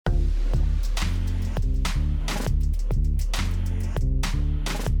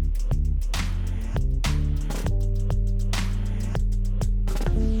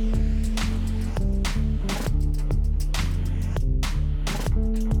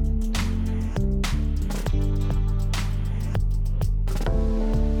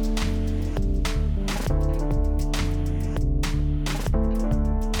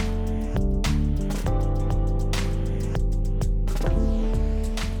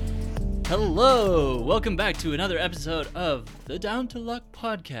Hello! Welcome back to another episode of the Down to Luck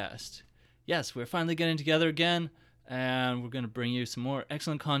podcast. Yes, we're finally getting together again, and we're going to bring you some more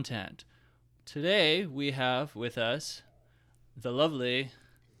excellent content. Today, we have with us the lovely...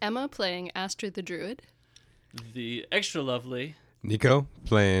 Emma playing Astrid the Druid. The extra lovely... Nico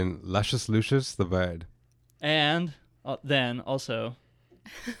playing Luscious Lucius the Bird. And then also...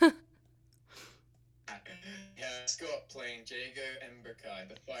 Scott playing Jago Emberkai,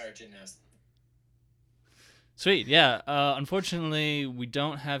 the fire gymnast. Sweet, yeah. Unfortunately, we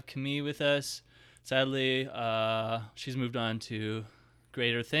don't have Camille with us. Sadly, she's moved on to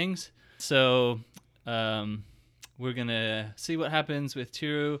greater things. So we're going to see what happens with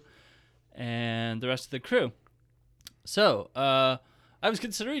Tiru and the rest of the crew. So I was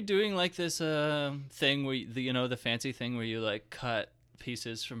considering doing like this thing where, the fancy thing where you like cut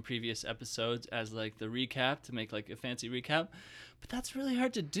pieces from previous episodes as like the recap to make like a fancy recap. But that's really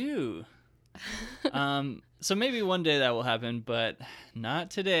hard to do. So maybe one day that will happen, but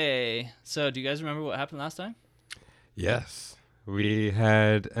not today. So do you guys remember what happened last time? Yes. We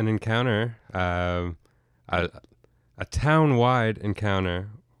had an encounter, a town-wide encounter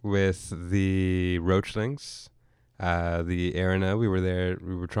with the Roachlings, the Arena. We were there.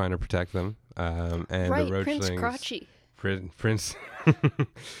 We were trying to protect them. And right, the Roachlings. Prince Crotchy. Prince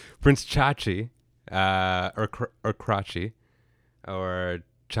Prince Chachi, or Crotchy, or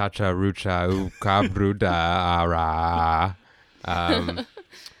Chacha Rucha Ukabruda Ara.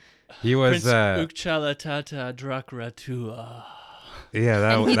 He was Prince Ukchala Tata Drakratua.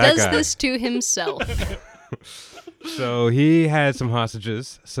 Yeah, and he that does guy. this to himself. So he had some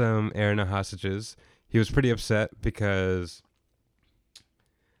hostages, some Arena hostages. He was pretty upset because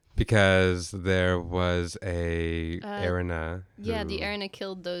there was a Arena. Yeah, the Arena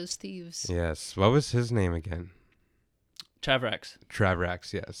killed those thieves. Yes. What was his name again? Travrax.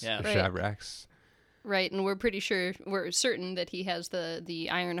 Travrax, yes. Yeah. Right. Travrax. Right, and we're certain that he has the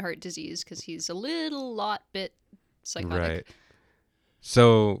Iron Heart disease because he's a lot bit psychotic. Right.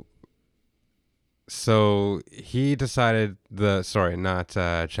 So he decided not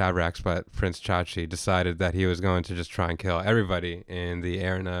Chavrax, but Prince Chachi decided that he was going to just try and kill everybody in the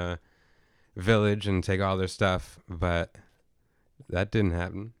Arena village and take all their stuff, but that didn't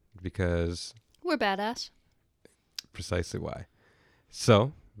happen because We're badass. precisely why.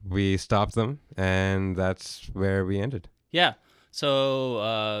 So we stopped them, and that's where we ended. Yeah.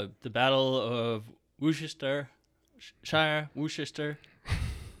 So the Battle of Worcestershire.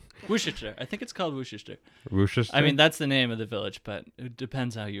 I think it's called Worcester. Worcester? I mean, that's the name of the village, but it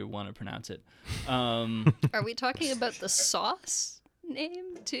depends how you want to pronounce it. Are we talking about the sauce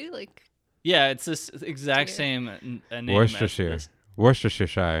name too? Like, Yeah, it's this exact Dear. same name. Worcestershire. As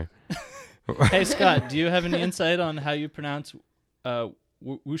Worcestershire. this. Hey, Scott, do you have any insight on how you pronounce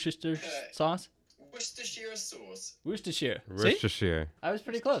Worcester sauce? Worcestershire sauce. Worcestershire. See? Worcestershire. I was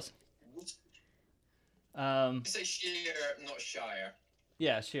pretty close. You say sheer, not shire.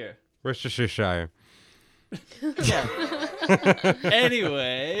 Yeah, sure. Worcestershire. Yeah.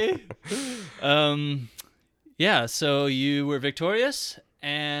 Anyway, yeah. So you were victorious,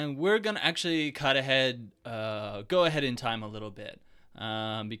 and we're gonna actually go ahead in time a little bit,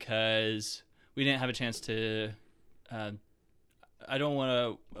 because we didn't have a chance to. I don't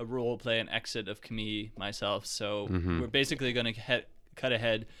want to role play an exit of Camille myself, so we're basically gonna cut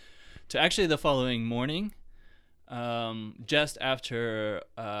ahead to actually the following morning. Just after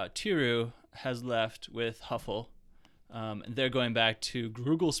Tiru has left with Huffle, and they're going back to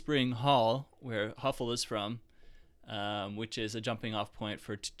Grugel Spring Hall, where Huffle is from, which is a jumping off point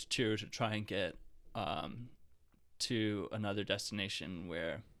for Tiru to try and get to another destination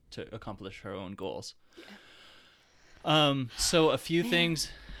where to accomplish her own goals. Yeah. So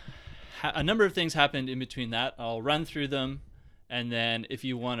a number of things happened in between that. I'll run through them. And then if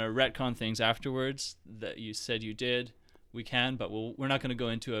you want to retcon things afterwards that you said you did, we can, but we're not going to go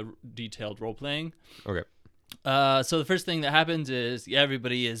into a detailed role-playing. Okay. So the first thing that happens is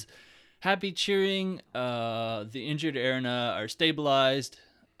everybody is happy, cheering. The injured Arena are stabilized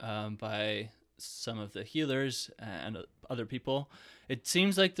by some of the healers and other people. It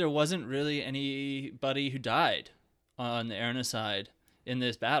seems like there wasn't really anybody who died on the Arena side in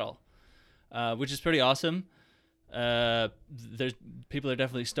this battle, which is pretty awesome. There's people are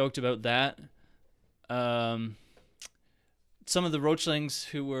definitely stoked about that. Some of the Roachlings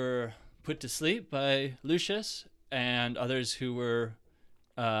who were put to sleep by Lucius and others who were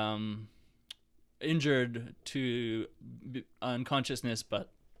injured to unconsciousness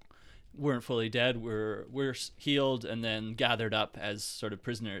but weren't fully dead were healed and then gathered up as sort of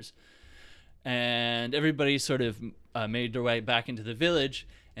prisoners. and everybody sort of made their way back into the village.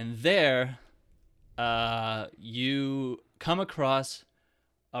 And there, you come across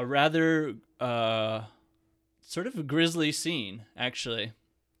a rather sort of a grisly scene, actually.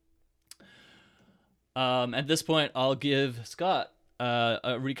 At this point, I'll give Scott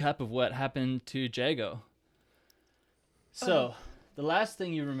a recap of what happened to Jago. So, the last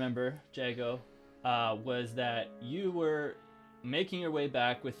thing you remember, Jago, was that you were making your way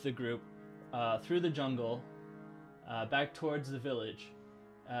back with the group through the jungle, back towards the village.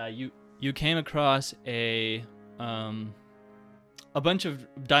 You came across a bunch of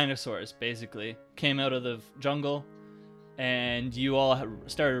dinosaurs, basically, came out of the jungle, and you all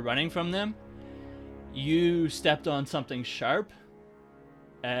started running from them. You stepped on something sharp,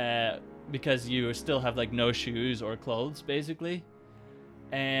 because you still have like no shoes or clothes, basically.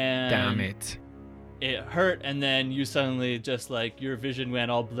 And damn it. It hurt, and then you suddenly just like your vision went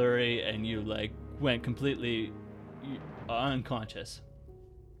all blurry and you like went completely unconscious.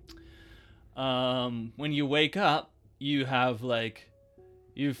 When you wake up, you have like,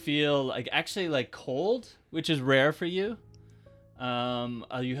 you feel like actually like cold, which is rare for you.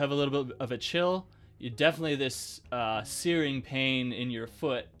 You have a little bit of a chill. You definitely this searing pain in your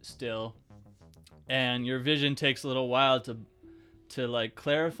foot still, and your vision takes a little while to like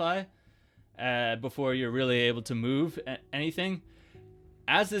clarify before you're really able to move anything.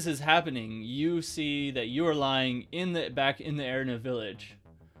 As this is happening, you see that you are lying back in the Erina village.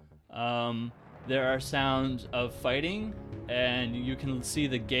 There are sounds of fighting, and you can see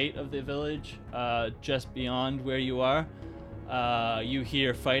the gate of the village just beyond where you are. You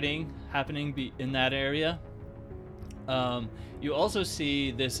hear fighting happening in that area. You also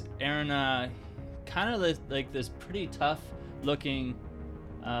see this Erina, kind of like this pretty tough looking,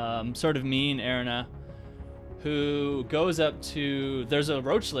 sort of mean Erina, who goes up to, there's a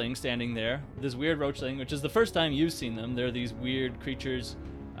roachling standing there, this weird roachling, which is the first time you've seen them. They're these weird creatures,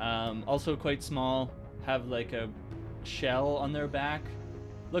 also quite small, have like a shell on their back,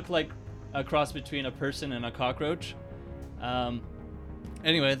 look like a cross between a person and a cockroach.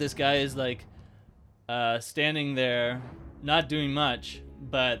 Anyway, this guy is like standing there, not doing much,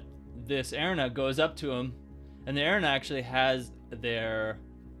 but this Erina goes up to him, and the Erina actually has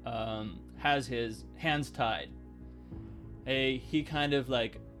his hands tied. He kind of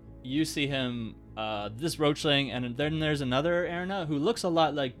like, you see him, this roachling, and then there's another Erina who looks a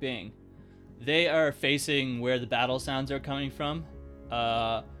lot like Bing. They are facing where the battle sounds are coming from.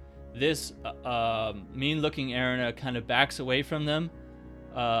 This mean-looking Erina kind of backs away from them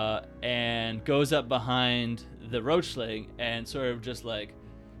and goes up behind the roachling and sort of just like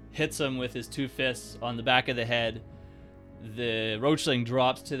hits him with his two fists on the back of the head. The roachling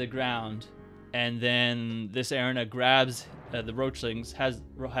drops to the ground, and then this Erina grabs the roachling, has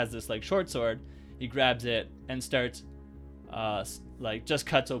this like short sword. He grabs it and starts like just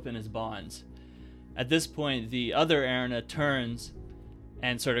cuts open his bonds. At this point, the other Erina turns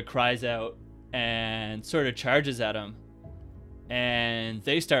and sort of cries out and sort of charges at him, and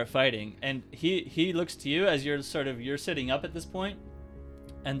they start fighting. And he looks to you as you're sitting up at this point,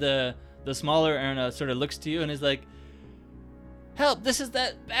 and the smaller Erina sort of looks to you and is like, "Help! This is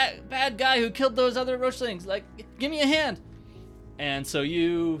that bad guy who killed those other roachlings. Like, give me a hand!" And so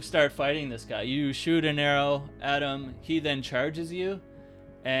you start fighting this guy. You shoot an arrow at him. He then charges you,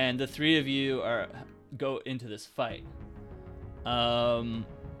 and the three of you go into this fight.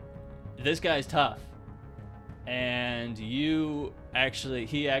 This guy's tough, and he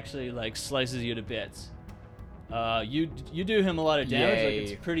actually like slices you to bits. You do him a lot of damage. Yay.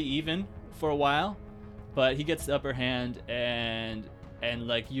 Like, it's pretty even for a while, but he gets the upper hand, and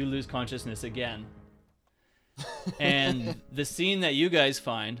like you lose consciousness again. And the scene that you guys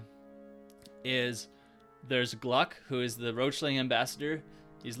find is there's Gluck, who is the roachling ambassador.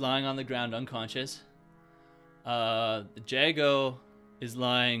 He's lying on the ground unconscious. Jago is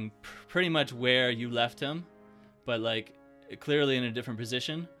lying pretty much where you left him, but like clearly in a different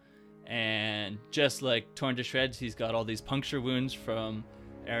position, and just like torn to shreds. He's got all these puncture wounds from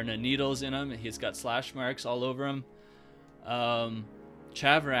Erina needles in him. He's got slash marks all over him.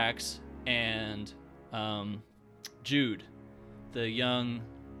 Chavrax and Jude, the young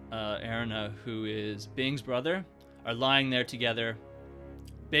Erina who is Bing's brother, are lying there together,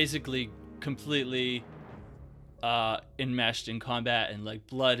 basically completely enmeshed in combat, and like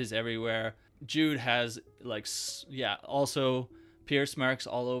blood is everywhere. Jude has like also pierce marks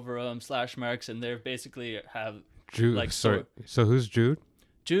all over him, slash marks, and they basically have Jude. like Sorry. So who's Jude?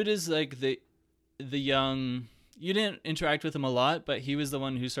 Jude is like the young. You didn't interact with him a lot, but he was the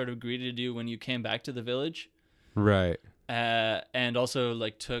one who sort of greeted you when you came back to the village. Right. And also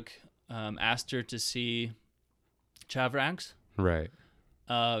like took asked her to see Chavrax. Right.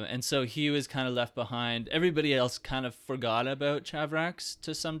 And so he was kind of left behind. Everybody else kind of forgot about Chavrax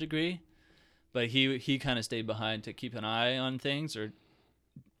to some degree, but he kind of stayed behind to keep an eye on things or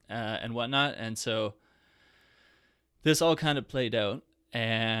and whatnot. And so this all kind of played out.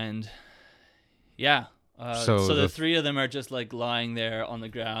 And yeah, so the three of them are just like lying there on the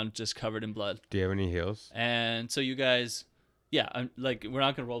ground, just covered in blood. Do you have any heals? And so you guys, yeah, we're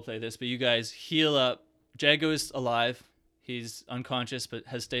not going to roleplay this, but you guys heal up. Jago is alive. He's unconscious but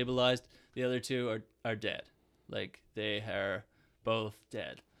has stabilized. The other two are dead. Like, they are both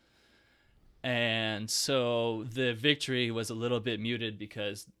dead. And so the victory was a little bit muted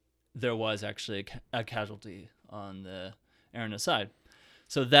because there was actually a casualty on the Erina side.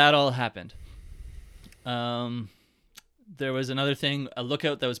 So that all happened. There was another thing, a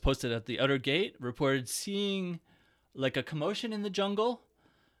lookout that was posted at the outer gate reported seeing like a commotion in the jungle.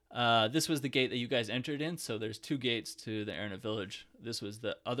 This was the gate that you guys entered in, so there's two gates to the Erina village. This was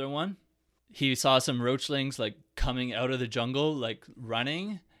the other one. He saw some roachlings like coming out of the jungle, like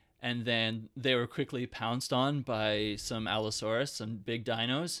running, and then they were quickly pounced on by some Allosaurus, some big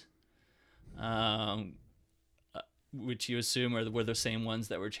dinos, which you assume were the same ones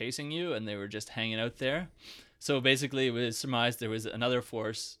that were chasing you, and they were just hanging out there. So basically, it was surmised there was another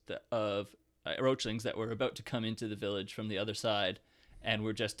force of roachlings that were about to come into the village from the other side, and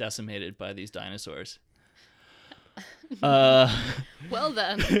were just decimated by these dinosaurs. Well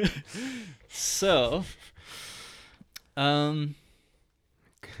then. So, Good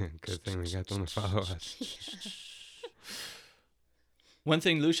thing we got them to follow us. one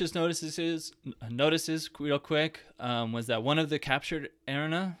thing Lucius notices real quick was that one of the captured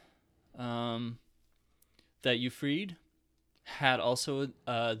Erina that you freed had also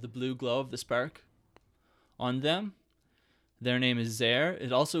the blue glow of the spark on them. Their name is Zaire.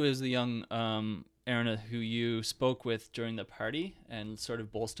 It also is the young Erina who you spoke with during the party and sort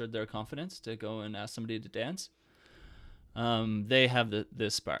of bolstered their confidence to go and ask somebody to dance. They have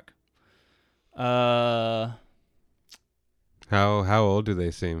this spark. How old do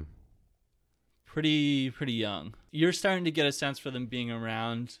they seem? Pretty young. You're starting to get a sense for them being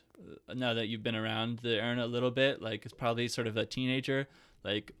around now that you've been around the Erina a little bit. Like, it's probably sort of a teenager,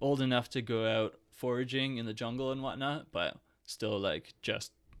 like old enough to go out foraging in the jungle and whatnot, but still like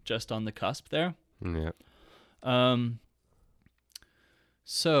just on the cusp there. Yeah.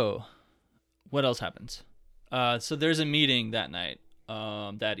 So what else happens? So there's a meeting that night,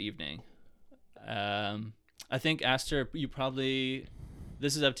 that evening. I think Aster,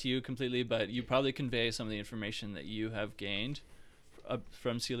 this is up to you completely, but you probably convey some of the information that you have gained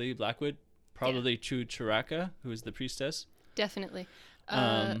from Celie Blackwood, probably to Chiraka, who is the priestess. Definitely.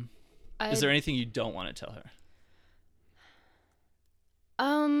 Is there anything you don't want to tell her?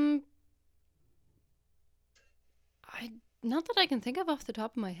 Not that I can think of off the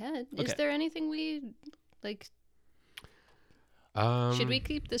top of my head. Okay. Is there anything we like? Should we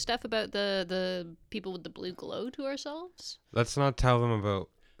keep the stuff about the people with the blue glow to ourselves? Let's not tell them about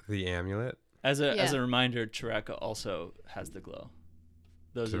the amulet. As a reminder, Chiraka also has the glow.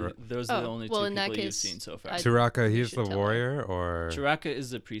 Those are the only two people you've seen so far. Chiraka, he's the warrior, or Chiraka is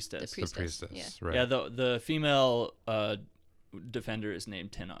the priestess. the priestess, yeah. right? Yeah, the female defender is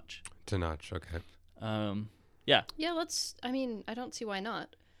named Tenoch. Tenoch, okay. Yeah. Yeah, I don't see why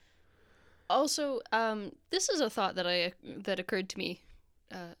not. Also, this is a thought that occurred to me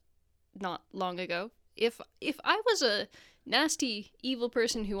not long ago. If I was a nasty, evil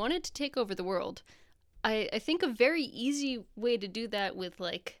person who wanted to take over the world, I think a very easy way to do that with,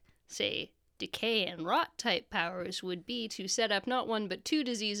 like, say, decay and rot type powers would be to set up not one but two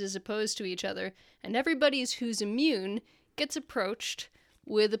diseases opposed to each other, and everybody who's immune gets approached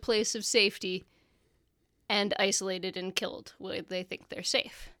with a place of safety and isolated and killed where they think they're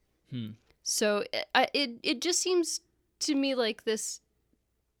safe. So it just seems to me like this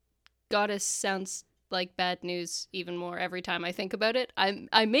goddess sounds like bad news even more every time I think about it.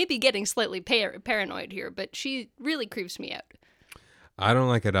 I may be getting slightly paranoid here, but she really creeps me out. I don't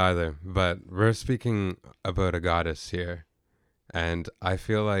like it either, but we're speaking about a goddess here, and I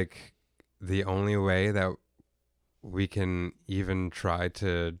feel like the only way that we can even try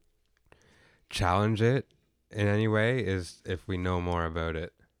to challenge it in any way is if we know more about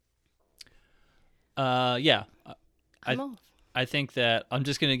it. Yeah. I'm off. I think that I'm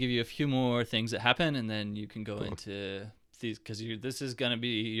just going to give you a few more things that happen, and then you can go into these, because you're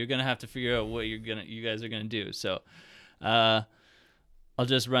going to have to figure out what you guys are going to do. So I'll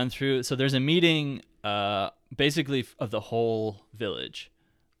just run through. So there's a meeting basically of the whole village.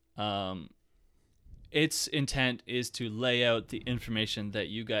 its intent is to lay out the information that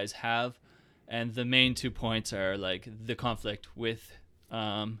you guys have, and the main 2 points are like the conflict with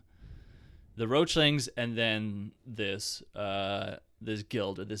the Roachlings, and then this this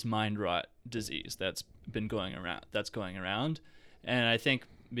guild, or this mind rot disease that's been going around. And I think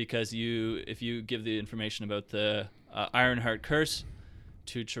because if you give the information about the Ironheart curse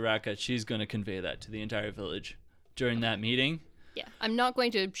to Chiraka, she's going to convey that to the entire village during that meeting. Yeah, I'm not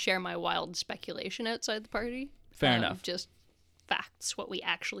going to share my wild speculation outside the party. Fair enough. Just facts, what we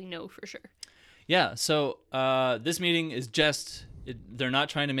actually know for sure. Yeah, so this meeting is they're not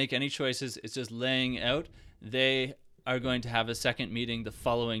trying to make any choices. It's just laying out. They are going to have a second meeting the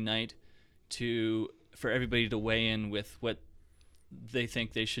following night for everybody to weigh in with what they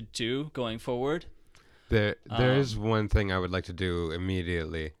think they should do going forward. There is one thing I would like to do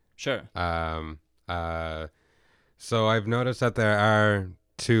immediately. Sure. So I've noticed that there are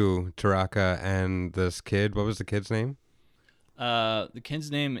 2, Taraka and this kid. What was the kid's name? The kid's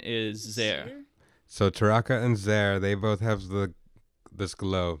name is Zaire. So Taraka and Zaire, they both have this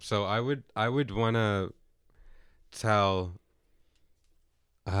glow. So I would want to tell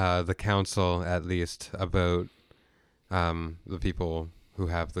the council at least about the people who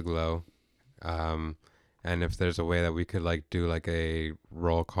have the glow, and if there's a way that we could like do like a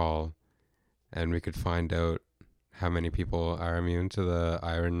roll call, and we could find out how many people are immune to the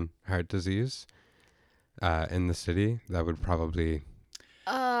iron heart disease in the city, that would probably.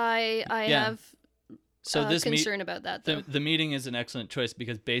 I have this concern about that though. The meeting is an excellent choice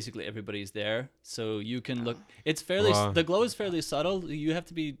because basically everybody's there, so you can look. It's fairly the glow is fairly subtle. You have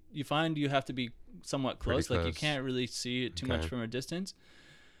to be somewhat close. Like you can't really see it too much from a distance.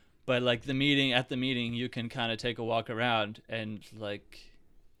 But like at the meeting, you can kind of take a walk around and like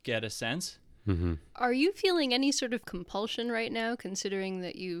get a sense. Mm-hmm. Are you feeling any sort of compulsion right now, considering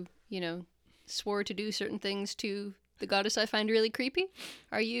that you swore to do certain things to the goddess I find really creepy?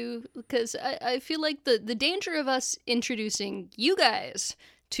 Are you? Because I feel like the danger of us introducing you guys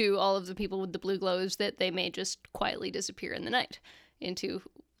to all of the people with the blue glow is that they may just quietly disappear in the night into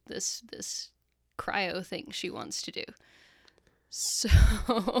this cryo thing she wants to do. So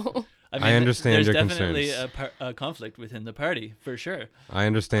I understand your concerns. There's concerns. definitely a conflict within the party for sure. I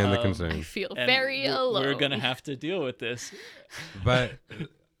understand the I concerns. feel And very alone. We're gonna have to deal with this. But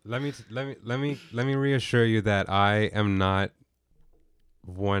let me reassure you that I am not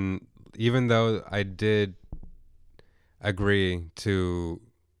one. Even though I did agree to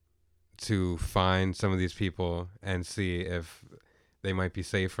find some of these people and see if they might be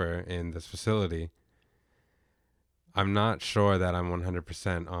safer in this facility, I'm not sure that I'm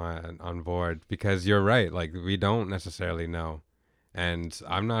 100% on board, because you're right. Like, we don't necessarily know. And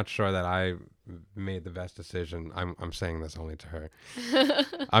I'm not sure that I made the best decision. I'm saying this only to her.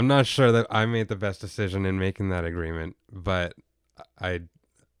 I'm not sure that I made the best decision in making that agreement, but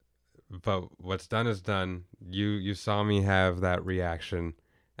what's done is done. You saw me have that reaction,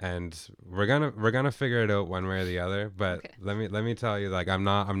 and we're gonna figure it out one way or the other. But Okay. let me tell you, like, I'm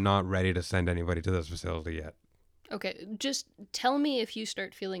not ready to send anybody to this facility yet. Okay, just tell me if you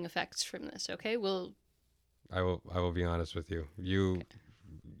start feeling effects from this, okay? I will be honest with you.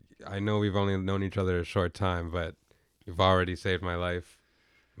 I know we've only known each other a short time, but you've already saved my life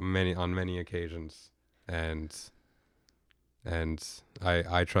on many occasions, and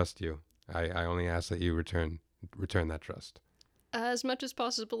I trust you. I only ask that you return that trust. As much as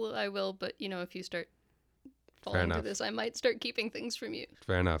possible, I will, but, if you start Fair falling into enough. this, I might start keeping things from you.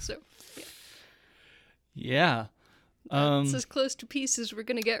 Fair enough. So, Yeah. that's as close to peace as we're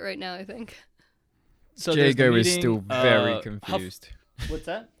going to get right now, I think. So there's the Jago is meeting, still very Huff- confused. What's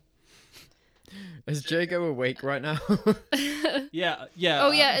that? Is Jago awake right now? Yeah.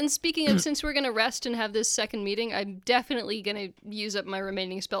 Oh, yeah, and speaking of, since we're going to rest and have this second meeting, I'm definitely going to use up my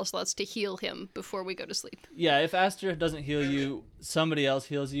remaining spell slots to heal him before we go to sleep. Yeah, if Aster doesn't heal you, somebody else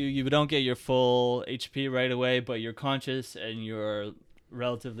heals you. You don't get your full HP right away, but you're conscious and you're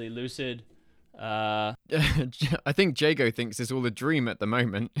relatively lucid. I think Jago thinks it's all a dream at the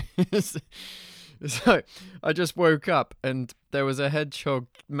moment. So I just woke up and there was a hedgehog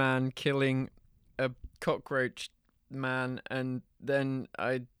man killing a cockroach man, and then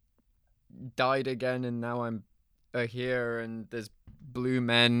I died again, and now I'm here, and there's blue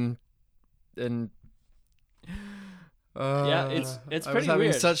men, and Yeah, it's I was pretty having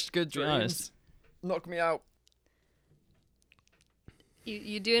weird, such good to be dreams. honest. Knock me out.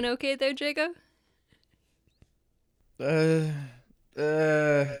 You doing okay there, Jago? Yeah.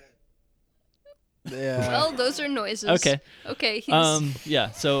 Well, those are noises. Okay. Okay, he's...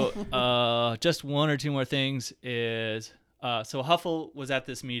 Yeah, so just one or two more things is so Huffle was at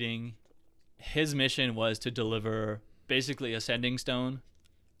this meeting his mission was to deliver basically a sending stone,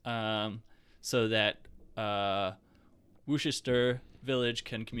 so that Worcester Village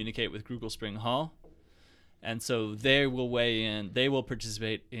can communicate with Grugel Spring Hall, and so they will weigh in. They will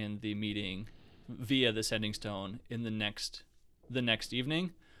participate in the meeting via the sending stone in the next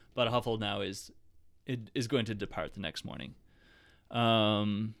evening. But Huffle now is going to depart the next morning.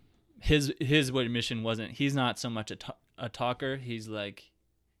 His mission wasn't. He's not so much a talker. He's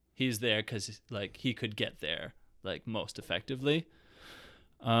there because like he could get there like most effectively.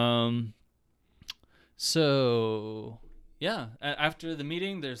 So yeah, after the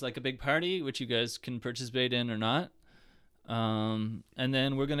meeting, there's like a big party which you guys can participate in or not. And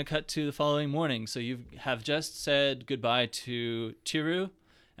then we're gonna cut to the following morning. So you have just said goodbye to Tiru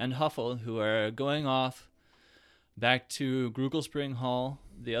and Huffle, who are going off back to Grugel Spring Hall,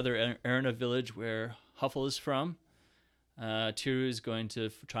 the other Erina village where Huffle is from. Tiru is going to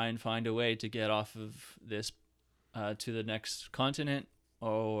try and find a way to get off of this to the next continent,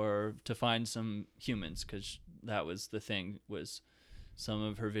 or to find some humans, because that was the thing, was some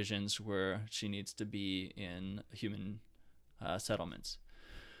of her visions where she needs to be in human settlements.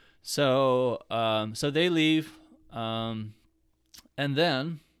 So they leave, and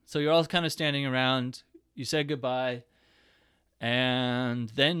then so you're all kind of standing around. You said goodbye, and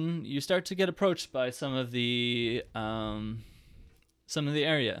then you start to get approached by some of the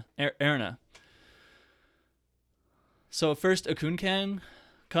area, Erina. So first, Akunkan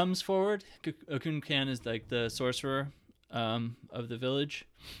comes forward. Akunkan is like the sorcerer of the village,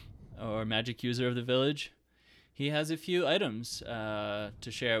 or magic user of the village. He has a few items to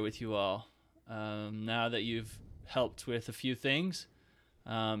share with you all. Now that you've helped with a few things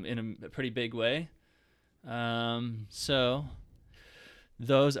in a pretty big way. So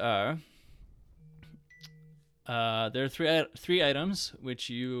those are there are three items which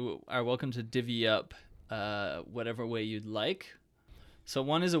you are welcome to divvy up whatever way you'd like. So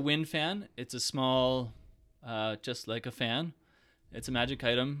one is a wind fan. It's a small, just like a fan. It's a magic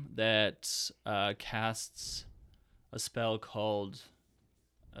item that casts a spell called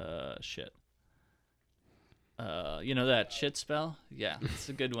shit. You know that shit spell? Yeah, it's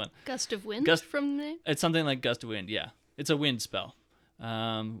a good one. Gust of wind from the name? It's something like gust of wind, yeah. It's a wind spell.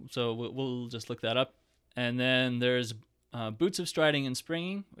 So we'll just look that up. And then there's boots of striding and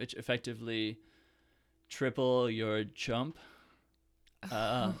springing, which effectively triple your jump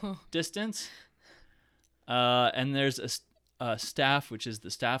distance. And there's a staff, which is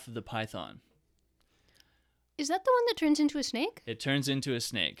the staff of the python. Is that the one that turns into a snake? It turns into a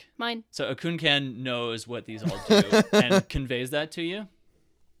snake. Mine. So Akunkan knows what these all do and conveys that to you.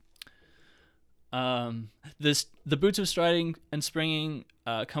 The boots of striding and springing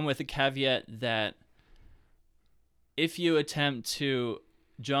come with a caveat that if you attempt to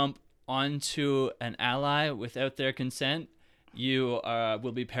jump onto an ally without their consent, you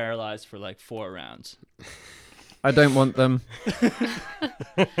will be paralyzed for like 4 rounds. I don't want them.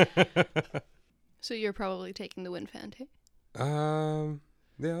 So you're probably taking the wind fan too?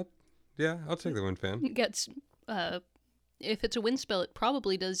 Yeah, I'll take the wind fan. It gets, if it's a wind spell, it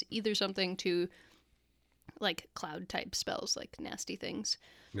probably does either something to, like, cloud type spells, like nasty things.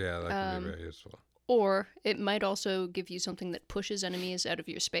 Yeah, that can be very useful. Or it might also give you something that pushes enemies out of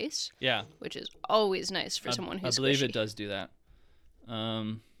your space. Yeah. Which is always nice for someone who's I believe squishy. it does do that.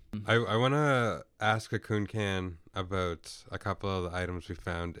 I want to ask Akunkan about a couple of the items we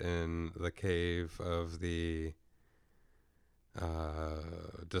found in the cave of the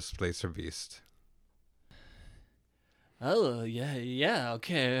Displacer Beast. Oh, yeah,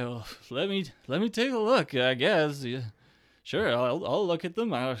 okay. Well, let me take a look, I guess. Yeah. Sure, I'll look at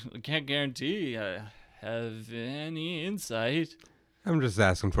them. I can't guarantee I have any insight. I'm just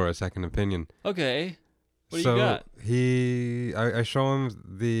asking for a second opinion. Okay. What so do you got? I show him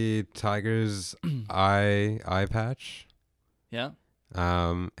the tiger's eye patch. Yeah.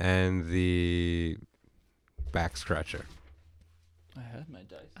 And the back scratcher. I had my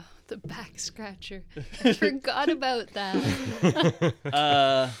dice. Oh, the back scratcher. I forgot about that.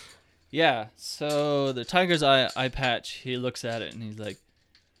 Yeah, so the tiger's eye patch, he looks at it and he's like,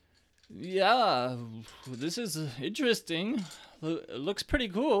 yeah, this is interesting. It looks pretty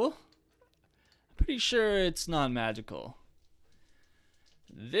cool. Pretty sure it's non-magical.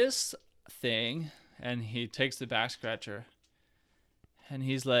 This thing, and he takes the back scratcher, and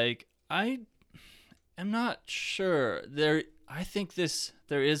he's like, I am not sure. I think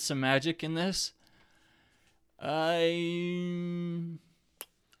there is some magic in this.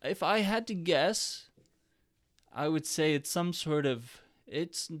 If I had to guess, I would say it's some sort of.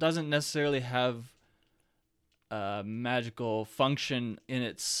 It doesn't necessarily have magical function in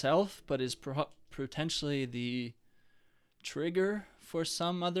itself, but is potentially the trigger for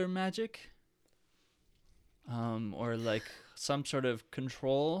some other magic, or like some sort of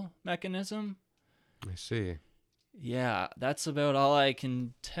control mechanism. I see. Yeah, that's about all I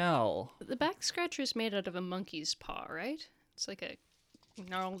can tell. The back scratcher is made out of a monkey's paw, right? It's like a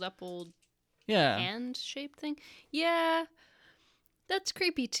gnarled up old Yeah. hand-shaped thing. Yeah, that's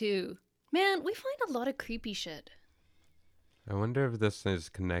creepy too. Man, we find a lot of creepy shit. I wonder if this is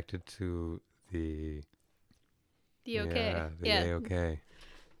connected to the The OK. Yeah, the AOK.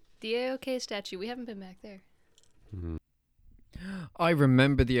 The AOK statue. We haven't been back there. Mhm. I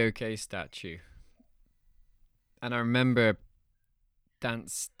remember the OK statue. And I remember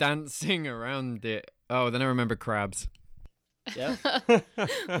dancing around it. Oh, then I remember crabs. Yeah.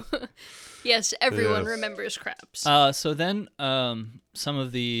 Yes, everyone Yes. remembers crabs. So then, some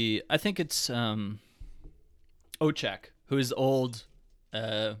of the, I think it's Ochek, who is old,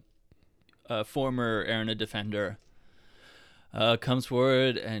 former Arena defender, comes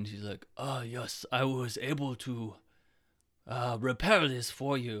forward and he's like, "Oh yes, I was able to repair this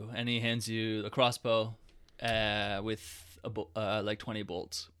for you," and he hands you a crossbow, with like 20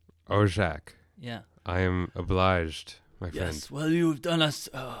 bolts. Ojak, Yeah. I am obliged, my Yes. friend. Well, you've done us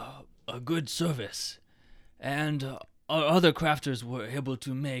a good service, and our other crafters were able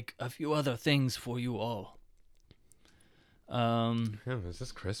to make a few other things for you all. Oh, is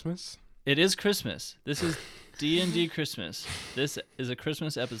this Christmas? It is Christmas. This is D&D Christmas. This is a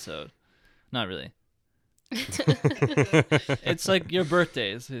Christmas episode. Not really. It's like your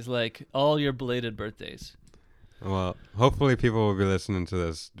birthdays. It's like all your belated birthdays. Well, hopefully people will be listening to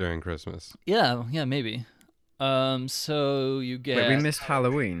this during Christmas. Yeah, maybe. So you get Wait, we missed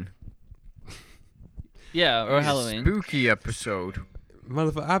Halloween. yeah, or Halloween. Spooky episode.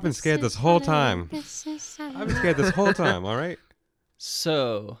 Motherfucker, I've been scared this whole time. I've been scared this whole time, all right?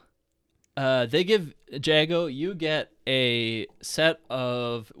 So, they give Jago, you get a set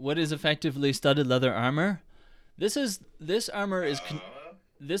of what is effectively studded leather armor. This armor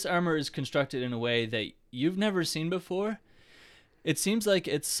is constructed in a way that you've never seen before. It seems like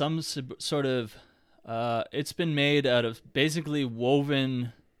it's some sort of it's been made out of basically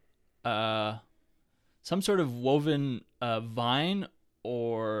woven some sort of woven vine,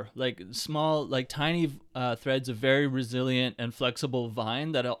 or like small, like tiny threads of very resilient and flexible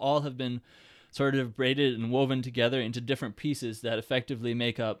vine that all have been sort of braided and woven together into different pieces that effectively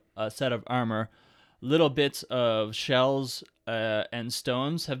make up a set of armor. Little bits of shells and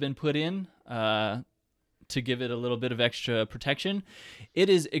stones have been put in to give it a little bit of extra protection. It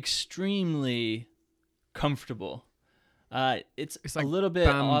is extremely comfortable. It's a like little bit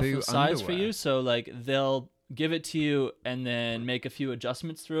off bamboo the size for underwear. you, so like they'll give it to you and then make a few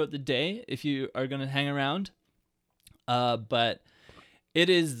adjustments throughout the day if you are going to hang around. But it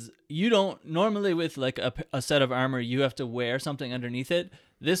is, you don't normally with like a set of armor, you have to wear something underneath it.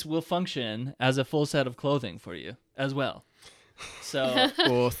 This will function as a full set of clothing for you as well. So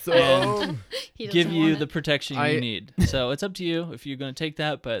Awesome. He doesn't give you want the it. protection I- you need. So it's up to you if you're going to take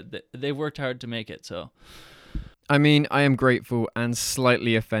that, but they worked hard to make it. So I mean, I am grateful and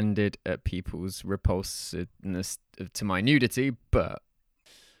slightly offended at people's repulsiveness to my nudity, but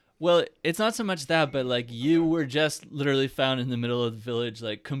well, it's not so much that, but like you were just literally found in the middle of the village,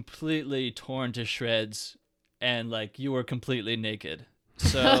 like completely torn to shreds, and like you were completely naked.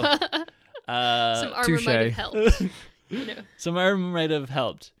 So Some armor might touche. have helped. You know. some armor might have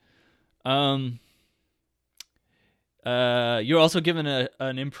helped. You're also given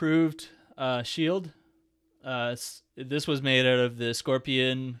an improved shield. This was made out of the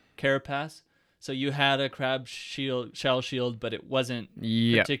scorpion carapace. So you had a crab shell shield, but it wasn't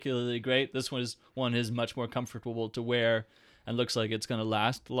yeah. particularly great. This one is much more comfortable to wear and looks like it's going to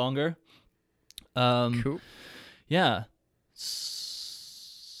last longer. Cool. Yeah.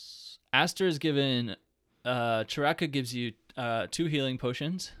 Aster is given, Chiraka gives you 2 healing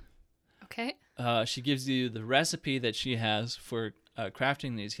potions. Okay. She gives you the recipe that she has for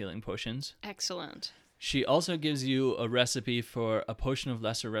crafting these healing potions. Excellent. She also gives you a recipe for a potion of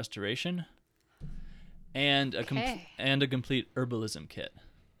lesser restoration and a complete herbalism kit.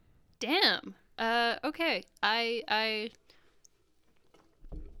 Damn. Okay. I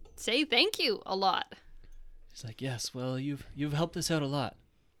say thank you a lot. She's like, "Yes, well, you've helped us out a lot."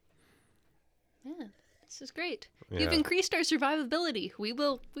 Man, this is great. Yeah. You've increased our survivability. We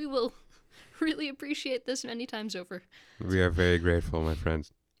will really appreciate this many times over. We are very grateful, my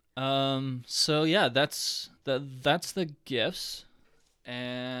friends. So yeah, that's the gifts,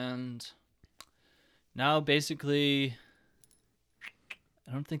 and now basically,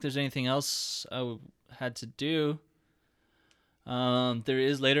 I don't think there's anything else had to do. There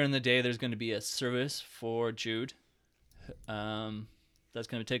is later in the day. There's going to be a service for Jude. That's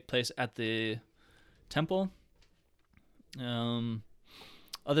going to take place at the temple.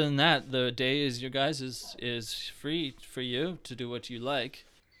 Other than that, the day is your guys is free for you to do what you like.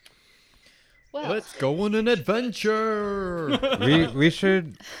 Well, Let's go on an adventure. we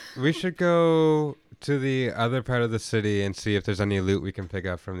should go to the other part of the city and see if there's any loot we can pick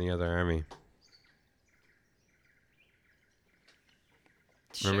up from the other army.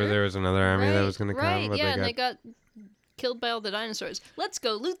 Remember, there was another army that was going to come, Right, but yeah, and they they got killed by all the dinosaurs. Let's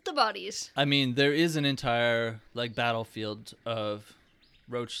go loot the bodies. I mean, there is an entire like battlefield of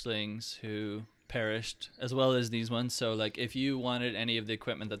roachlings who perished, as well as these ones. So, like, if you wanted any of the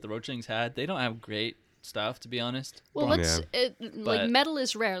equipment that the roachlings had, they don't have great stuff, to be honest. Well, Bronze. like metal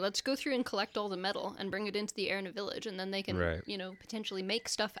is rare. Let's go through and collect all the metal and bring it into the Erna village, and then they can, Right. potentially make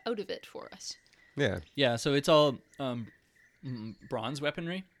stuff out of it for us. Yeah. Yeah, so it's all bronze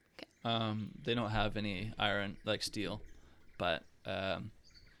weaponry. Okay. They don't have any iron, like steel, but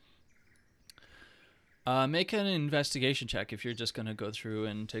make an investigation check if you're just gonna go through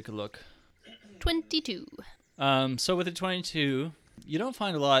and take a look. 22. So with a 22, you don't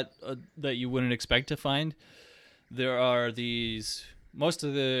find a lot that you wouldn't expect to find. There are these. Most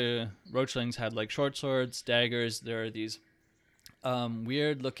of the roachlings had like short swords, daggers. There are these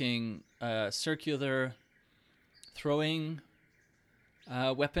weird-looking circular throwing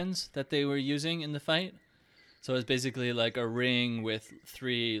weapons that they were using in the fight. So it's basically like a ring with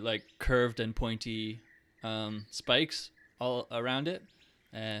 3 like curved and pointy spikes all around it,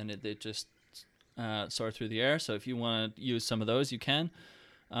 and they just soar through the air. So if you want to use some of those, you can.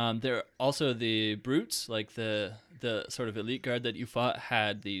 There are also the brutes, like the sort of elite guard that you fought,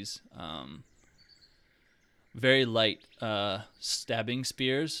 had these very light stabbing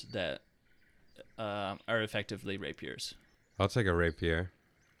spears that are effectively rapiers. I'll take a rapier.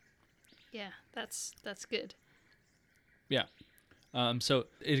 Yeah, that's good. Yeah. So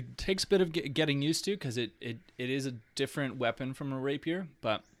it takes a bit of getting used to, because it is a different weapon from a rapier,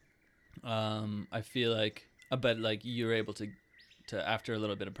 but I feel like you're able to after a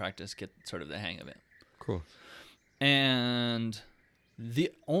little bit of practice get sort of the hang of it. Cool. And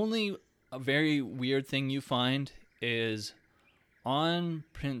the only very weird thing you find is on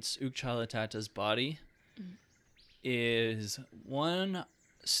Prince Ukchalatata's body is one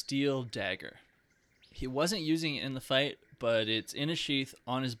steel dagger. He wasn't using it in the fight, but it's in a sheath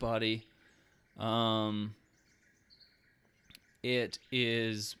on his body. It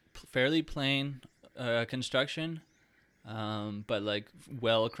is fairly plain construction, but like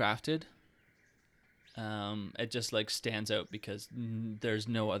well crafted. It just like stands out because there's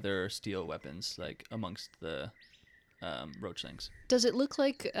no other steel weapons like amongst the roachlings. Does it look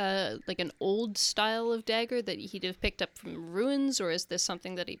like an old style of dagger that he'd have picked up from ruins, or is this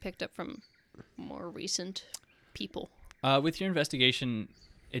something that he picked up from more recent people? With your investigation,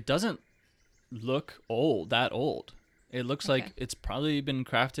 it doesn't look that old. It looks like it's probably been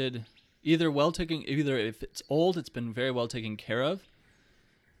crafted either if it's old, it's been very well taken care of.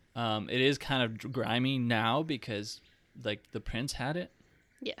 It is kind of grimy now because like the prince had it.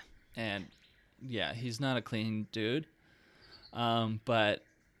 Yeah. And yeah, he's not a clean dude. But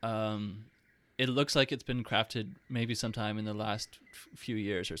it looks like it's been crafted maybe sometime in the last few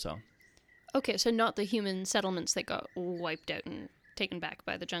years or so. Okay, so not the human settlements that got wiped out and taken back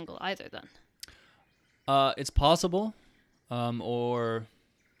by the jungle either, then. It's possible, or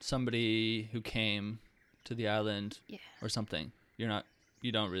somebody who came to the island or something.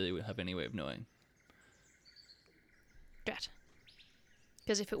 You don't really have any way of knowing. Drat.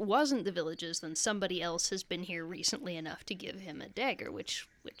 Because if it wasn't the villages, then somebody else has been here recently enough to give him a dagger, which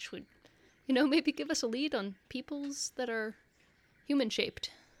would, maybe give us a lead on peoples that are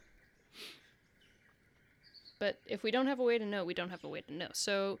human-shaped. But if we don't have a way to know, we don't have a way to know.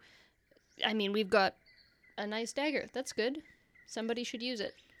 So, I mean, we've got a nice dagger. That's good. Somebody should use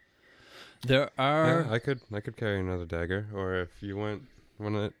it. There are... Yeah, I could carry another dagger, or if you want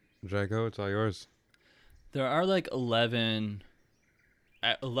it, Jago, it's all yours. There are like 11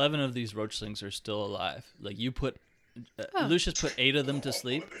 of these roachlings are still alive. Like you put... Lucius put 8 of them to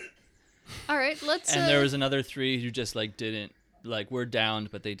sleep. All right, let's... And there was another 3 who just like didn't... Like were downed,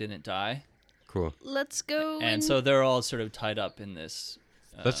 but they didn't die. Cool. Let's go. And so they're all sort of tied up in this.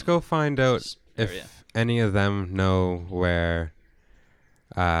 Let's go find out area. if any of them know where.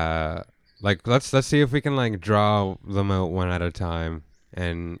 Let's see if we can like draw them out one at a time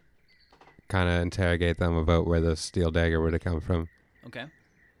and kind of interrogate them about where the steel dagger would have come from. Okay.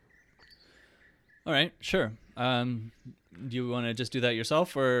 All right, sure. do you want to just do that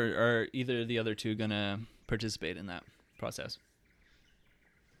yourself, or are either of the other two gonna participate in that process?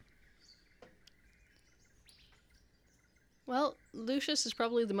 Well, Lucius is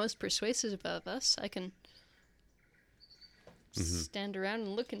probably the most persuasive of us. I can stand around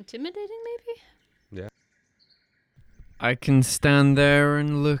and look intimidating, maybe? I can stand there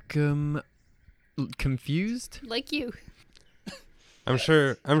and look confused. Like you. I'm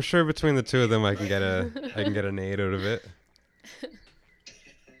sure between the two of them I can get an 8 out of it.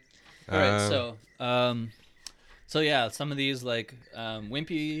 All right, so yeah, some of these like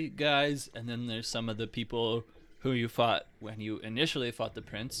wimpy guys, and then there's some of the people who you fought when you initially fought the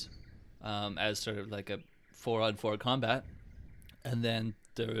prince, as sort of like a 4-on-4 combat, and then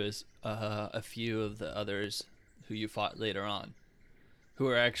there was a few of the others who you fought later on, who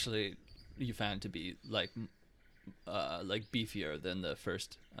are actually you found to be like beefier than the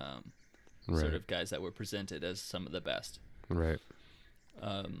first sort of guys that were presented as some of the best. Right.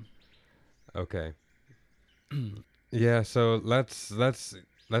 Okay. Yeah, so let's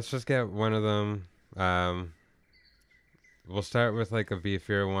just get one of them. We'll start with like a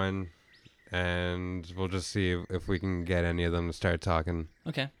beefier one, and we'll just see if we can get any of them to start talking.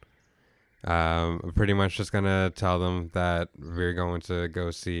 Okay. I'm pretty much just gonna tell them that we're going to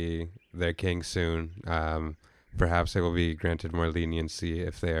go see their king soon. Perhaps they will be granted more leniency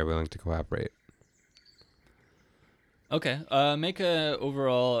if they are willing to cooperate. Okay. Make a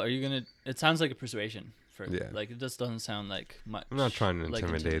overall. Are you gonna? It sounds like a persuasion. Yeah. Like it just doesn't sound like much. I'm not trying to like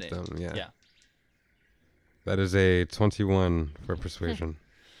intimidate them. Yeah. Yeah. That is a 21 for persuasion.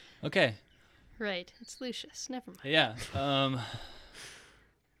 Okay. Right. It's Lucius. Never mind. Yeah.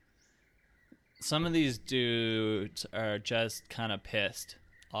 Some of these dudes are just kind of pissed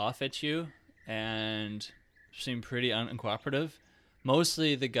off at you and seem pretty uncooperative.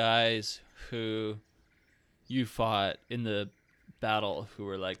 Mostly the guys who you fought in the battle who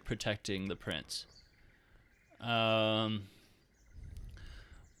were like protecting the prince. One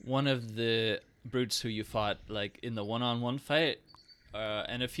of the brutes who you fought like in the one-on-one fight,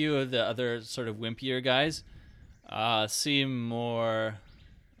 and a few of the other sort of wimpier guys seem more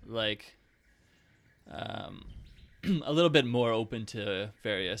like a little bit more open to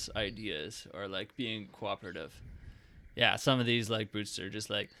various ideas or like being cooperative. Yeah, some of these like brutes are just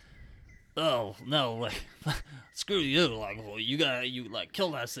like, oh no, like screw you, like well, you like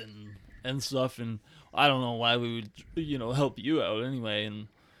killed us and stuff, and I don't know why we would help you out anyway, and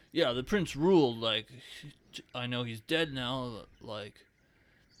yeah, the prince ruled, like I know he's dead now, like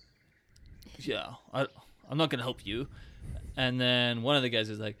yeah, I'm not gonna help you. And then one of the guys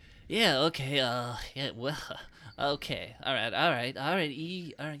is like, yeah, okay, yeah, well, okay, all right,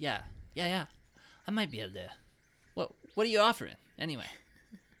 yeah, I might be able to. What are you offering anyway?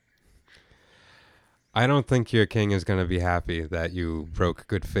 I don't think your king is going to be happy that you broke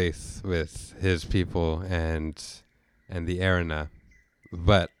good faith with his people and the Arena,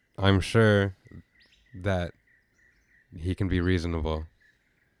 but I'm sure that he can be reasonable.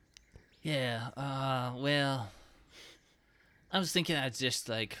 Yeah, well, I was thinking I'd just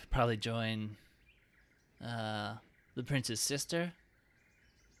like probably join the prince's sister,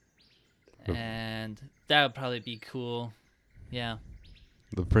 and that would probably be cool. Yeah.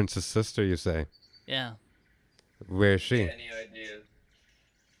 The prince's sister, you say? Yeah. Where is she? Any ideas?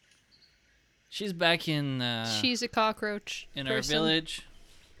 She's back in She's a cockroach. in our person. village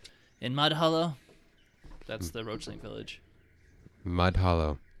in Mud Hollow. That's the Roachling village. Mud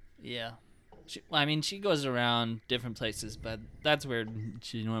Hollow. Yeah. I mean, she goes around different places, but that's where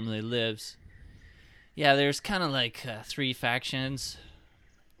she normally lives. Yeah, there's kind of like 3 factions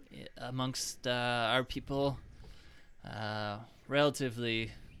amongst our people.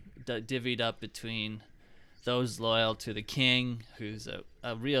 Relatively divvied up between those loyal to the king, who's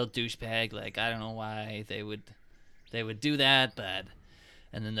a real douchebag. Like, I don't know why they would do that, but...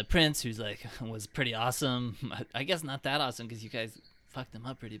 And then the prince, who's like, was pretty awesome. I guess not that awesome, because you guys fucked him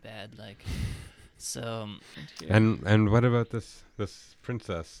up pretty bad. Like, so... Yeah. And what about this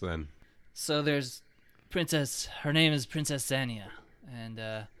princess, then? So there's Princess... Her name is Princess Zania. And,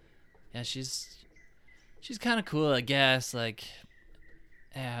 yeah, she's kind of cool, I guess. Like...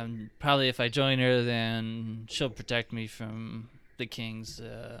 And probably if I join her, then she'll protect me from the king's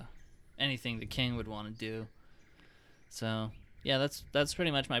anything the king would want to do. So yeah, that's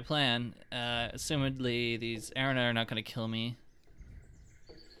pretty much my plan. Assumedly, these Arena are not going to kill me.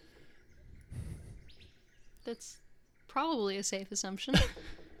 That's probably a safe assumption.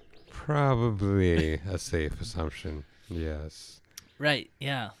 Probably a safe assumption. Yes. Right.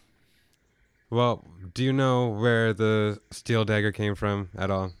 Yeah. Well, do you know where the steel dagger came from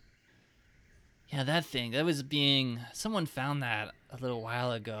at all? Yeah, that thing. That was being. Someone found that a little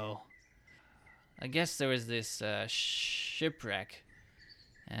while ago. I guess there was this shipwreck,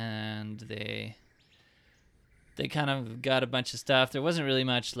 and they kind of got a bunch of stuff. There wasn't really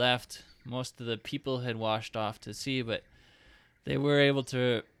much left. Most of the people had washed off to sea, but they were able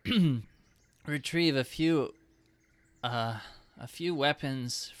to retrieve a few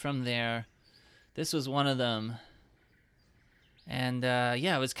weapons from there. This was one of them. And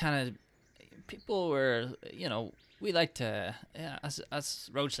yeah, it was kind of, people were, we like to, us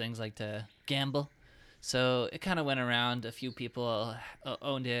roachlings like to gamble. So it kind of went around. A few people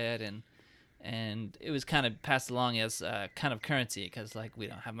owned it, and it was kind of passed along as kind of currency because, like, we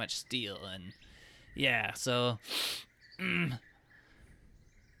don't have much steel. And yeah, so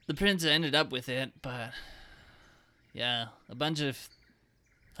the prince ended up with it, but yeah, a bunch of,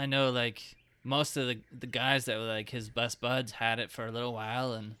 I know, like, most of the guys that were like his best buds had it for a little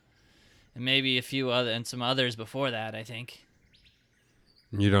while, and maybe a few other and some others before that, I think.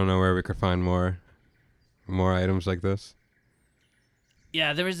 You don't know where we could find more items like this?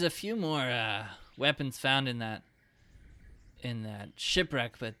 Yeah, there was a few more weapons found in that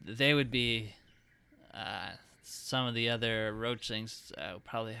shipwreck, but they would be some of the other roachlings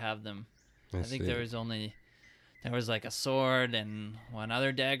probably have them. I think see. there was like a sword and one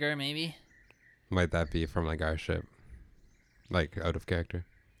other dagger, maybe. Might that be from like our ship? Like out of character?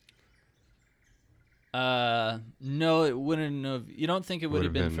 No, it wouldn't have. You don't think it would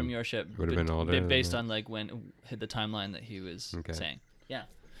have been from your ship? Would have been older than based that. on like when hit the timeline that he was Okay. saying. Yeah.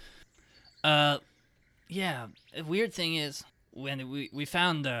 Yeah. A weird thing is when we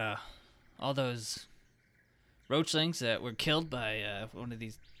found all those roachlings that were killed by one of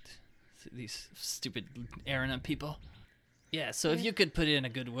these stupid Arana people. Yeah. So if you could put in a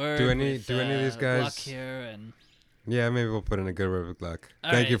good word. Do any with, of these guys? luck here and. Yeah, maybe we'll put in a good word with luck.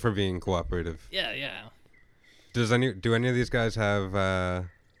 All Thank you right. for being cooperative. Yeah. Yeah. Do any of these guys have the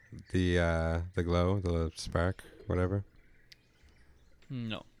glow, the spark, whatever?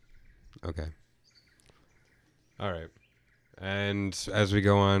 No. Okay. All right. And as we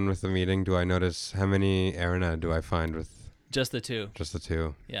go on with the meeting, do I notice how many Arana do I find with Just the two. just the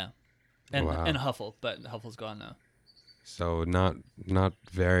two? Yeah. And Wow. and Huffle, but Huffle's gone now. So not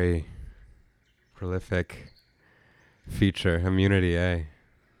very prolific feature immunity, eh?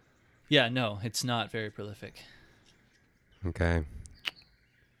 Yeah, no, it's not very prolific. Okay.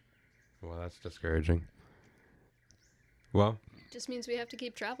 Well, that's discouraging. Well, Just means we have to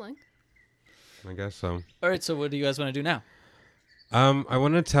keep traveling. I guess so. All right, so what do you guys want to do now? I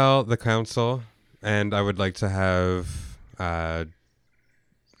want to tell the council, and I would like to have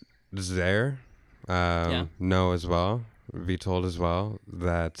Zaire Yeah. know as well, be told as well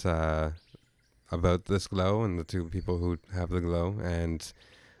that about this glow and the two people who have the glow, and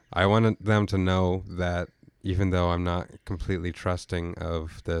I wanted them to know that even though I'm not completely trusting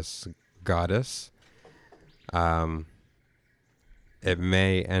of this goddess, it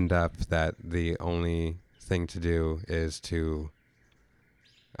may end up that the only thing to do is to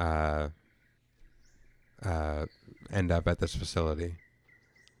end up at this facility.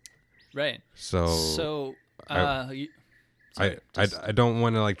 Right. So, So, I just- don't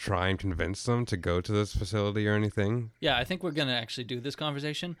want to like try and convince them to go to this facility or anything. yeah, I think we're gonna actually do this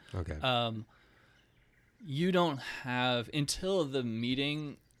conversation. Okay. You don't have until the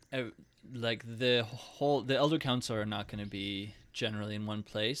meeting, like the elder council are not going to be generally in one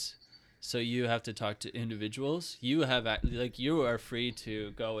place, so you have to talk to individuals. You have you are free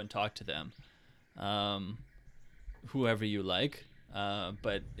to go and talk to them, whoever you like,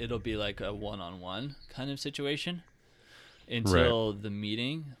 but it'll be like a one-on-one kind of situation until the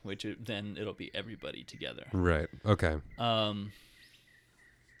meeting, then it'll be everybody together. Right. Okay.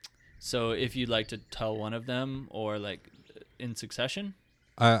 So if you'd like to tell one of them or like in succession.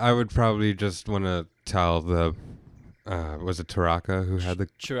 I would probably just want to tell the was it Taraka who had the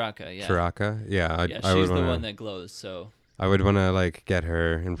Chiraka, yeah. Taraka? Yeah, I Yeah, would she's the wanna, one that glows, so. I would want to like get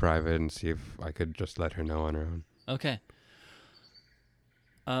her in private and see if I could just let her know on her own. Okay.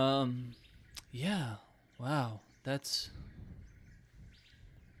 Yeah. Wow. That's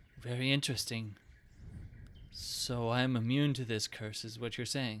very interesting. So I'm immune to this curse is what you're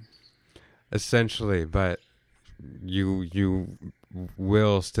saying. Essentially, but you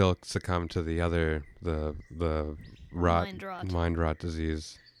will still succumb to the other the mind rot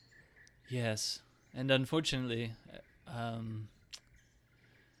disease. Yes. And unfortunately,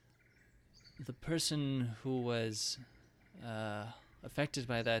 the person who was affected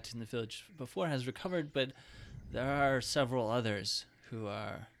by that in the village before has recovered, but there are several others who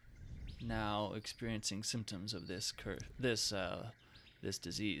are now experiencing symptoms of this this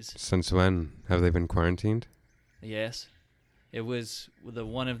disease. Since when have they been quarantined? Yes. It was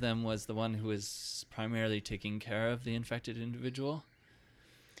one of them was the one who was primarily taking care of the infected individual.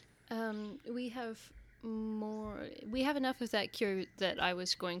 We have more. We have enough of that cure that I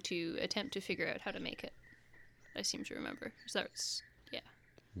was going to attempt to figure out how to make it. I seem to remember. So that's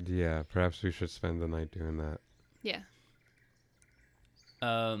Yeah, perhaps we should spend the night doing that. yeah.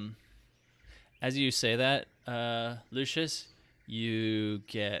 As you say that, Lucius, you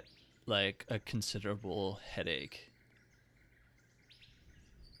get like a considerable headache.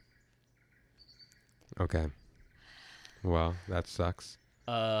 Okay. Well, that sucks.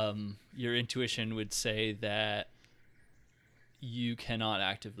 Your intuition would say that you cannot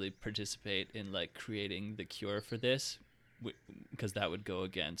actively participate in like creating the cure for this, because that would go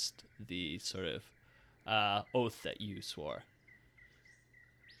against the sort of oath that you swore.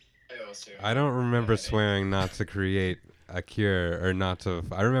 I don't remember swearing not to create a cure or not to.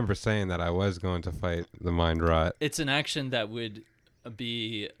 I remember saying that I was going to fight the mind rot. It's an action that would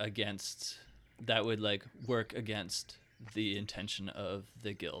be against, that would like work against the intention of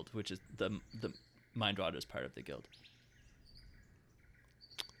the guild, which is the mind rot is part of the guild.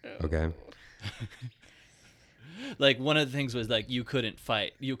 Okay. Like one of the things was like you couldn't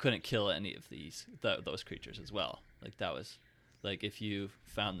kill any of those creatures as well. Like that was like if you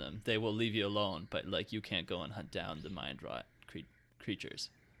found them, they will leave you alone, but like you can't go and hunt down the mind rot creatures.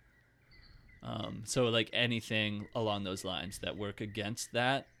 So like anything along those lines that work against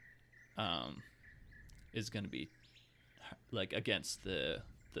that is going to be like against the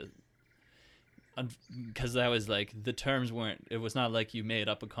because that was like the terms weren't, it was not like you made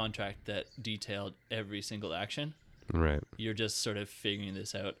up a contract that detailed every single action. Right. You're just sort of figuring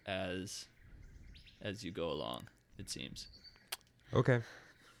this out as you go along, it seems. Okay.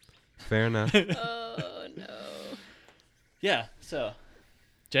 Fair enough. Oh no. Yeah, so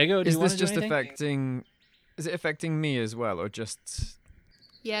Jago, do Is you want this to do just anything? affecting? Is it affecting me as well, or just?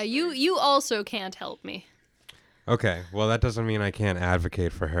 Yeah, you also can't help me. Okay. Well, that doesn't mean I can't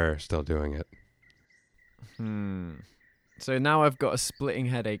advocate for her still doing it. So now I've got a splitting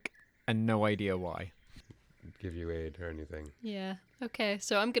headache and no idea why. Give you aid or anything. Yeah. Okay,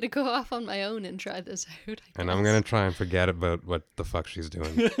 so I'm gonna go off on my own and try this out. And I'm going to try and forget about what the fuck she's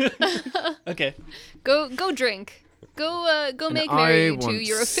doing. Okay. Go drink. Go And make I merry to want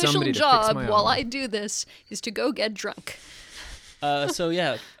your official somebody to fix job my while arm. I do this is to go get drunk. So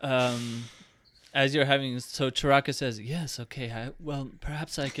yeah, as you're having, so Chiraka says, yes, okay, well,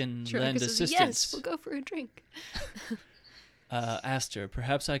 perhaps I can Chiraka lend says, assistance. yes, we'll go for a drink. Aster,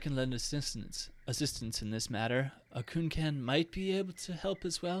 perhaps I can lend assistance in this matter. Kunkan might be able to help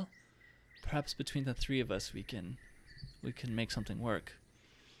as well. Perhaps between the three of us, we can make something work.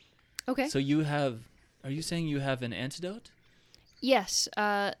 Okay. So are you saying you have an antidote? Yes.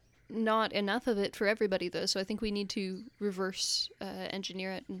 Not enough of it for everybody though, so I think we need to reverse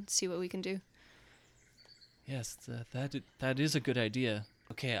engineer it and see what we can do. Yes, that is a good idea.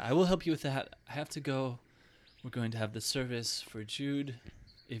 Okay, I will help you with that. I have to go. We're going to have the service for Jude.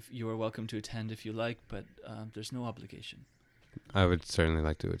 If you are welcome to attend if you like, but there's no obligation. I would certainly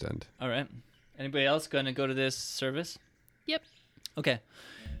like to attend. All right. Anybody else going to go to this service? Yep. Okay.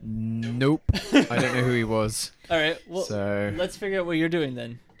 Nope. I don't know who he was. All right. Well, So let's figure out what you're doing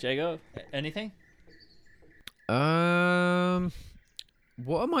then. Jago, anything?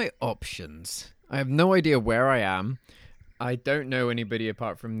 what are my options? I have no idea where I am. I don't know anybody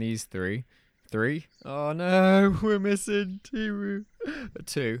apart from these three. Three? Oh no, we're missing two.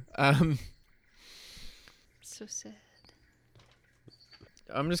 Two. So sad.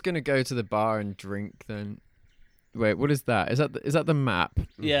 I'm just gonna go to the bar and drink then. Wait, what is that? Is that the map?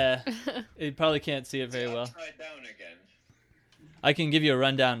 Yeah. You probably can't see it very well. Upside down again. I can give you a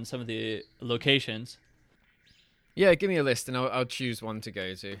rundown on some of the locations. Yeah, give me a list and I'll choose one to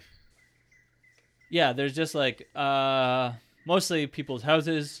go to. Yeah, there's just like mostly people's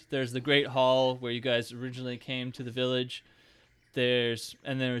houses. There's the Great Hall where you guys originally came to the village. There's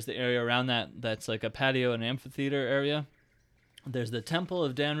the area around that's like a patio and amphitheater area. There's the Temple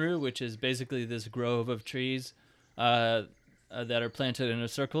of Danru, which is basically this grove of trees that are planted in a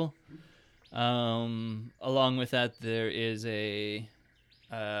circle. Along with that, there is a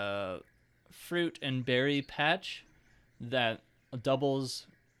fruit and berry patch that doubles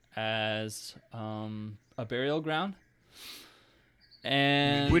as a burial ground.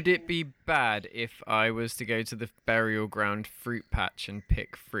 And Would it be bad if I was to go to the burial ground fruit patch and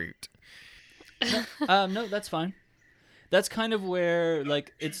pick fruit? no, that's fine. That's kind of where,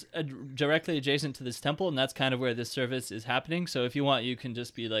 like, it's directly adjacent to this temple, and that's kind of where this service is happening. So if you want, you can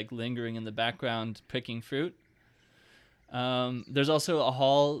just be, like, lingering in the background picking fruit. There's also a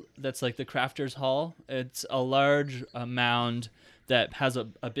hall that's like the Crafter's Hall. It's a large mound that has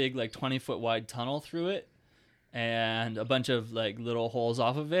a big like 20-foot wide tunnel through it, and a bunch of like little holes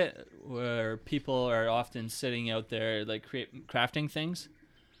off of it where people are often sitting out there like crafting things.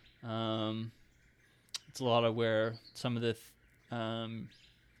 It's a lot of where some of the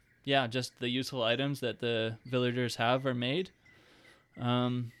just the useful items that the villagers have are made.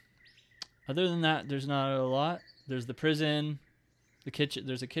 Other than that, there's not a lot. There's the prison, the kitchen.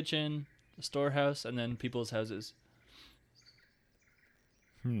 There's a kitchen, a storehouse, and then people's houses.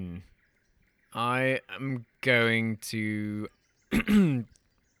 I am going to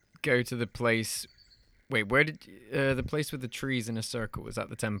go to the place. Wait, where did the place with the trees in a circle? Was that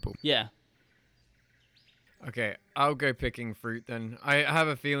the temple? Yeah. Okay, I'll go picking fruit then. I have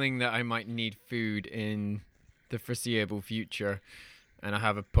a feeling that I might need food in the foreseeable future, and I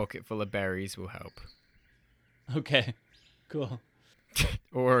have a pocket full of berries will help. Okay. Cool.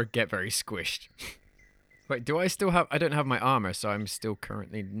 Or get very squished. Wait, do I still have... I don't have my armor, so I'm still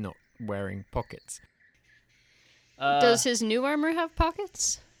currently not wearing pockets. Does his new armor have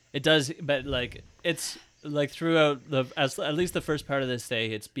pockets? It does, but like it's like throughout at least the first part of this day,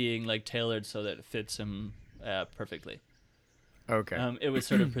 it's being like tailored so that it fits him perfectly. Okay. It was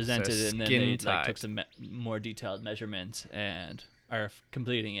sort of presented, So and then they skin like, took tight. some more detailed measurements and are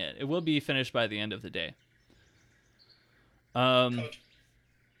completing it. It will be finished by the end of the day.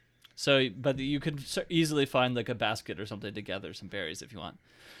 So, but you could easily find like a basket or something to gather some berries if you want.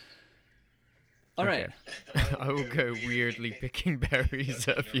 All right. Okay. I will go weirdly picking berries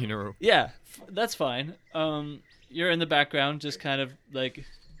at a funeral. Yeah, that's fine. You're in the background, just kind of like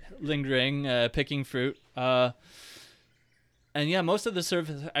lingering, picking fruit. And yeah, most of the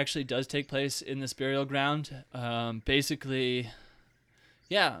service actually does take place in this burial ground. Basically,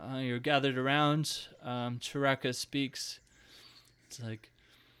 yeah, you're gathered around. Chiraka speaks. It's like,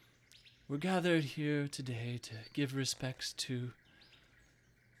 we're gathered here today to give respects to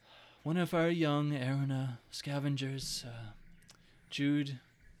one of our young Arena scavengers, Jude,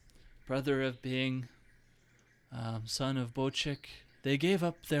 brother of Bing, son of Bochik. They gave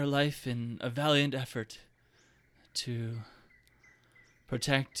up their life in a valiant effort to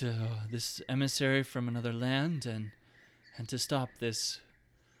protect this emissary from another land and to stop this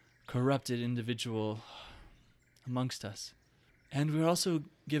corrupted individual amongst us. And we're also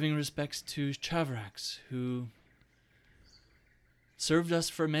giving respects to Chavrax, who served us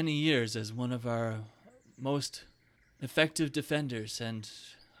for many years as one of our most effective defenders, and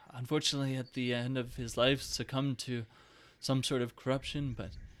unfortunately at the end of his life succumbed to some sort of corruption,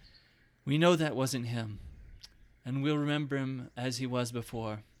 but we know that wasn't him, and we'll remember him as he was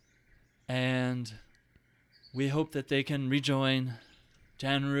before. And we hope that they can rejoin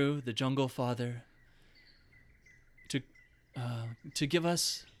Janru, the Jungle Father, to give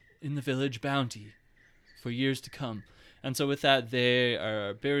us in the village bounty for years to come. And so with that, they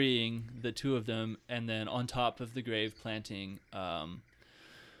are burying the two of them, and then on top of the grave planting,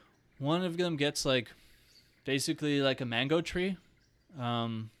 one of them gets like basically like a mango tree,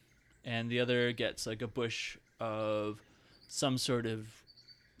 and the other gets like a bush of some sort of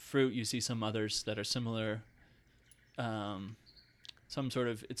fruit. You see some others that are similar, some sort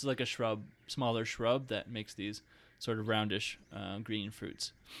of, it's like a shrub, smaller shrub that makes these sort of roundish green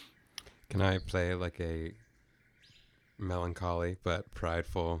fruits. Can I play like a melancholy but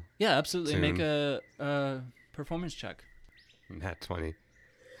prideful? Yeah, absolutely. Tune. Make a performance check. Nat 20.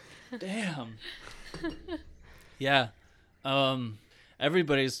 Damn. Yeah.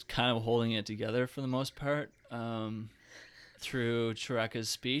 Everybody's kind of holding it together for the most part through Chiraka's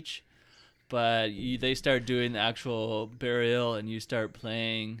speech, but they start doing the actual burial and you start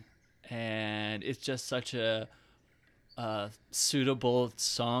playing, and it's just such a suitable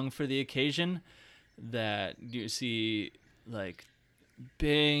song for the occasion that you see like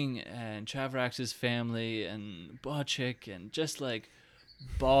Bing and Chavrax's family and Bochik and just like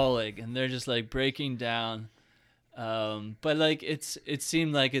bawling, and they're just like breaking down. But like it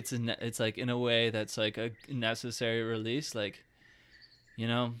seemed like it's like in a way that's like a necessary release. Like, you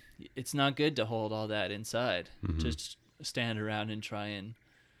know, it's not good to hold all that inside. Mhm. Just stand around and try and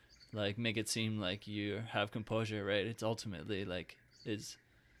like make it seem like you have composure, right? It's ultimately like is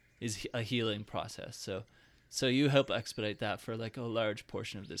a healing process. So you help expedite that for like a large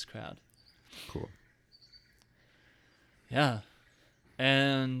portion of this crowd. Cool. Yeah.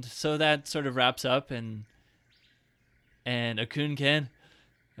 And so that sort of wraps up, and Akunken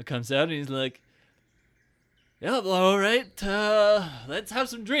comes out and he's like, Yeah, well, all right. Let's have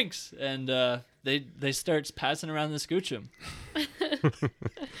some drinks. And they start passing around the scoochum.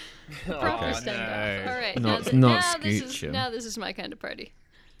 Proper Oh, standoff. no. All right. Not Scoochum. Now this is my kind of party.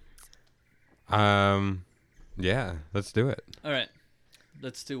 Yeah, let's do it. All right.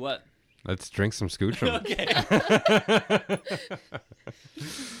 Let's do what? Let's drink some scoochum.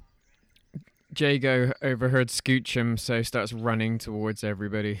 Jago overheard Scoochum, so starts running towards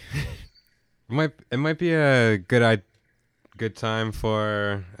everybody. It might be a good time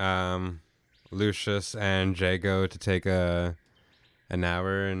for Lucius and Jago to take an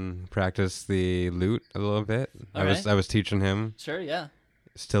hour and practice the lute a little bit. All right. I was teaching him. Sure, yeah.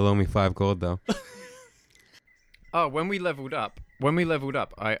 Still owe me 5 gold though. Oh, when we leveled up,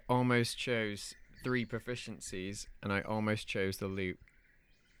 I almost chose 3 proficiencies, and I almost chose the loot,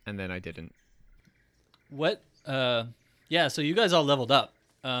 and then I didn't. What? Yeah, so you guys all leveled up.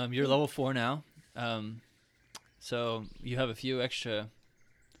 You're level 4 now. So you have a few extra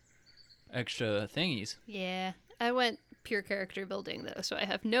thingies. Yeah, I went pure character building though, so I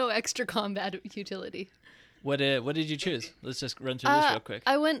have no extra combat utility. What did you choose? Let's just run through this real quick.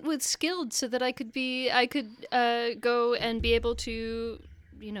 I went with skilled so that I could go and be able to,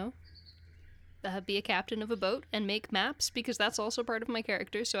 be a captain of a boat and make maps, because that's also part of my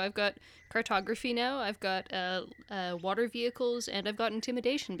character. So I've got cartography now, I've got water vehicles, and I've got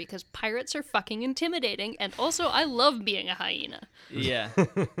intimidation, because pirates are fucking intimidating, and also I love being a hyena. Yeah.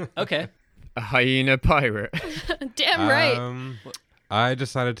 Okay. A hyena pirate. Damn right. I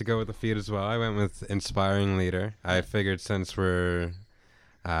decided to go with the feat as well. I went with inspiring leader. I figured since we're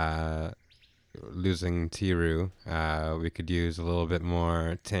losing Tiru, we could use a little bit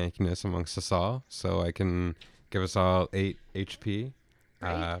more tankiness amongst us all. So I can give us all 8 HP.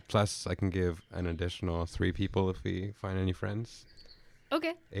 Right. Plus, I can give an additional 3 people if we find any friends.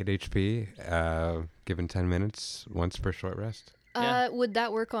 Okay. 8 HP, given 10 minutes, once per short rest. Yeah. Would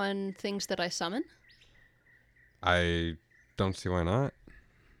that work on things that I summon? I don't see why not.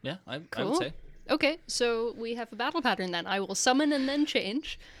 Yeah, I Cool. would say. Okay, so we have a battle pattern then. I will summon and then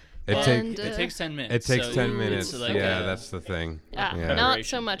change. It And, takes It takes 10 it minutes. takes so 10 it's minutes. like Yeah, that's the thing. Ah, Yeah. not Preparation.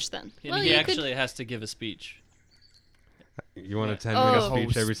 so much then. He, Well, he you actually has to give a speech. You want a 10 Oh. minute Whole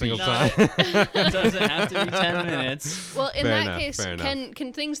speech every single No, time? it doesn't have to be 10 minutes. Well, in Fair that enough, case, fair enough.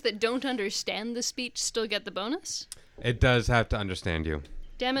 can things that don't understand the speech still get the bonus? It does have to understand you.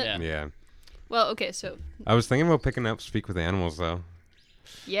 Damn it. Yeah. Yeah. Well, okay, so I was thinking about picking up Speak with Animals, though.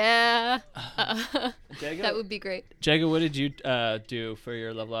 yeah, Jago, that would be great. Jago, what did you do for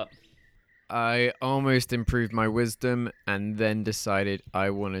your level up? I almost improved my wisdom and then decided I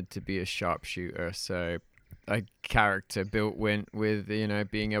wanted to be a sharpshooter, so a character built went with,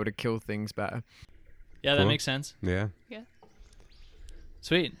 being able to kill things better. Yeah, that Cool. makes sense. Yeah.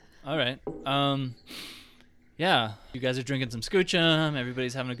 Sweet. All right. Yeah, you guys are drinking some scoochum.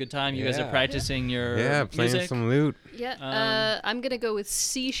 Everybody's having a good time. You guys are Yeah. practicing your Yeah, playing music. some lute. Yeah, I'm gonna go with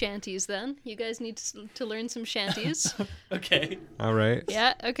sea shanties then. You guys need to learn some shanties. Okay. All right.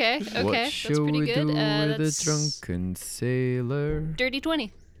 Yeah, okay, okay, What that's shall pretty we good. do with That's a drunken sailor? dirty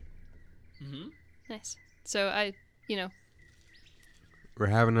 20. Mm-hmm. Nice. So I, We're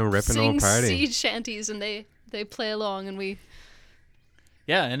having a ripping sing old party. sea shanties and they play along and we.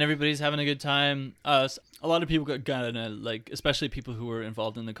 Yeah, and everybody's having a good time. A lot of people got especially people who were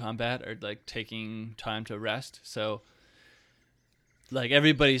involved in the combat are like taking time to rest. So, like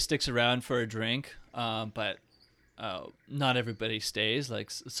everybody sticks around for a drink, but not everybody stays.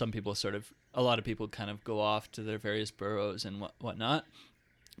 Like some people a lot of people kind of go off to their various burrows and whatnot.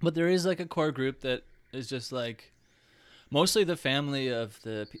 But there is like a core group that is just like mostly the families of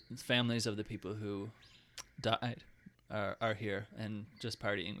the people who died. Are here and just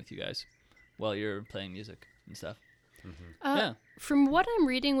partying with you guys while you're playing music and stuff. Yeah. From what I'm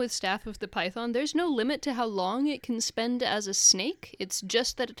reading with Staff of the Python, there's no limit to how long it can spend as a snake. It's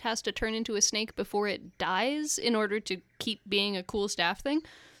just that it has to turn into a snake before it dies in order to keep being a cool staff thing.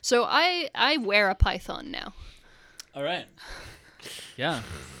 So I wear a python now. All right. Yeah.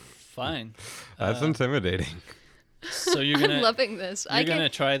 Fine. That's intimidating. So you're gonna I'm loving this. you're gonna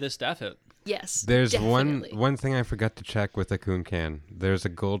try this staff out. Yes. There's definitely. one thing I forgot to check with a coon can. There's a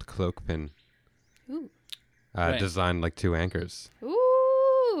gold cloak pin Ooh. Right. designed like 2 anchors.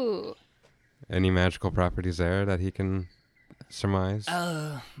 Ooh. Any magical properties there that he can surmise?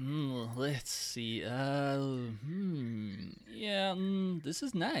 Let's see. Yeah. This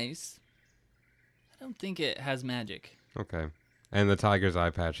is nice. I don't think it has magic. Okay. And the tiger's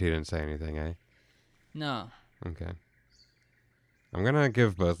eye patch, he didn't say anything, eh? No. Okay. I'm gonna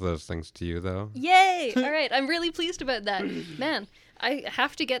give both of those things to you, though. Yay! All right, I'm really pleased about that. Man, I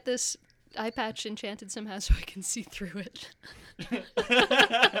have to get this eye patch enchanted somehow so I can see through it.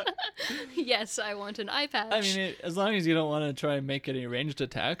 Yes, I want an eye patch. I mean, as long as you don't want to try and make any ranged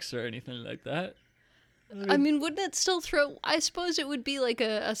attacks or anything like that. I mean, wouldn't it still throw... I suppose it would be like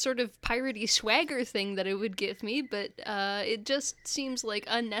a sort of piratey swagger thing that it would give me, but it just seems like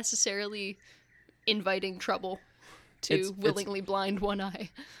unnecessarily inviting trouble to It's- willingly blind one eye.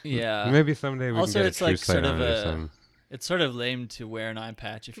 Yeah. Maybe someday we Also, can get it's a like true sight sort of on it or a- something. It's sort of lame to wear an eye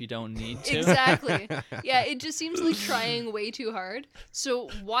patch if you don't need to. Exactly. Yeah, it just seems like trying way too hard. So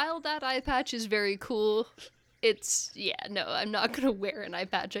while that eye patch is very cool, no, I'm not going to wear an eye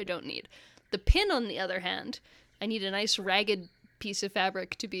patch I don't need. The pin, on the other hand, I need a nice ragged piece of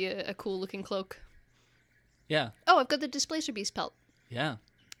fabric to be a cool looking cloak. Yeah. Oh, I've got the Displacer Beast pelt. Yeah.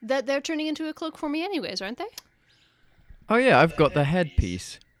 That they're turning into a cloak for me anyways, aren't they? Oh yeah, I've got the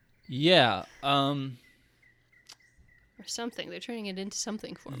headpiece. Yeah. Or something. They're turning it into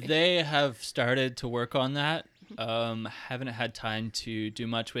something for me. They have started to work on that. Haven't had time to do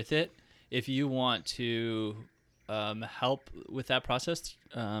much with it. If you want to help with that process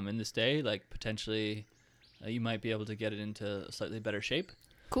in this day, like potentially you might be able to get it into slightly better shape.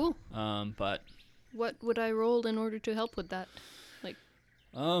 Cool. But What would I roll in order to help with that?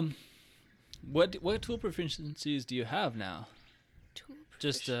 what tool proficiencies do you have now? Tool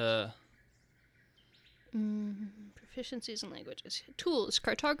Just proficiencies in languages. Tools.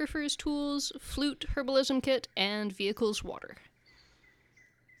 Cartographer's tools, flute, herbalism kit, and vehicles water.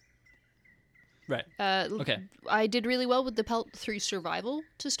 right. Okay. I did really well with the pelt through survival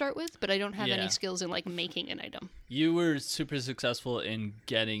to start with, but I don't have Yeah. any skills in like making an item. You were super successful in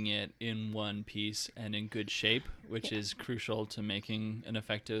getting it in one piece and in good shape, which is crucial to making an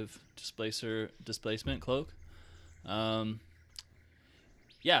effective displacement cloak.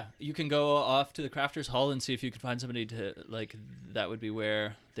 Yeah, you can go off to the crafter's hall and see if you can find somebody to that would be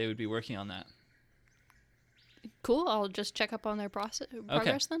where they would be working on that. Cool. I'll just check up on their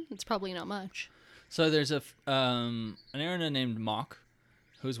progress then. It's probably not much. So there's an Arena named Mock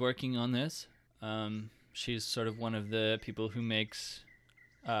who's working on this. She's sort of one of the people who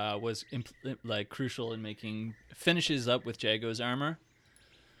was crucial in making finishes up with Jago's armor.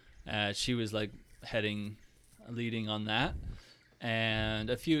 She was leading on that,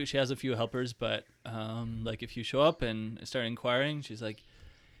 and she has a few helpers, but if you show up and start inquiring, she's like,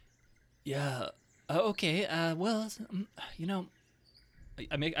 yeah, okay, well,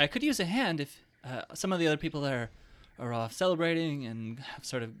 I could use a hand if some of the other people are off celebrating and have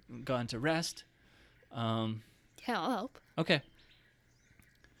sort of gone to rest. Yeah, I'll help. Okay.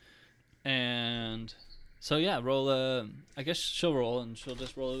 And so yeah, roll I guess she'll roll and she'll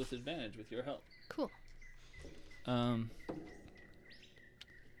just roll with advantage with your help. Cool.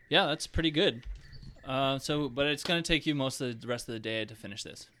 Yeah, that's pretty good. But it's gonna take you most of the rest of the day to finish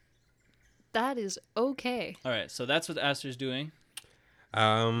this. That is okay. All right, so that's what Aster's doing.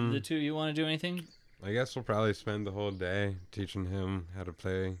 Um, The two, you want to do anything? I guess we'll probably spend the whole day teaching him how to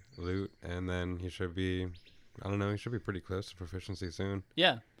play lute, and then he should be, I don't know, he should be pretty close to proficiency soon.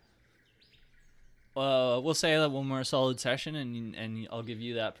 Yeah. We'll say that one more solid session, and I'll give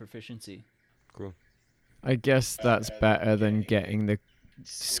you that proficiency. Cool. I guess that's better than getting the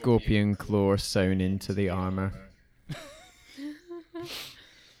scorpion claw sewn into the armor.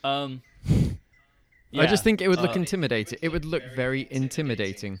 I just think it would look intimidating. It would look very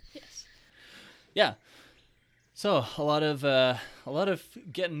intimidating. Yes. Yeah. So a lot of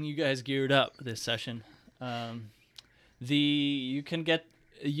getting you guys geared up this session. You can get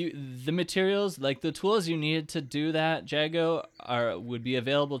the materials, like the tools you need to do that, Jago, would be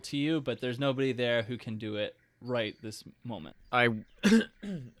available to you, but there's nobody there who can do it right this moment.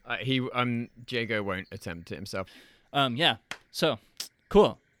 Jago won't attempt it himself. Yeah. So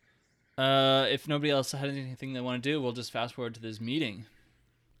cool. If nobody else has anything they want to do, we'll just fast forward to this meeting.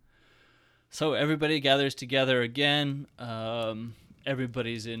 So everybody gathers together again.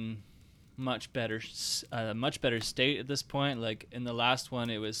 Everybody's in much better state at this point. Like in the last one,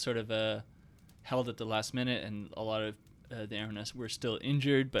 it was sort of held at the last minute, and a lot of the Aranus were still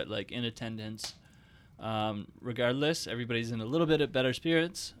injured, but like in attendance. Regardless, everybody's in a little bit of better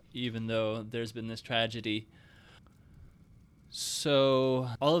spirits, even though there's been this tragedy. So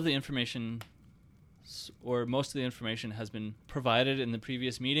all of the information, or most of the information, has been provided in the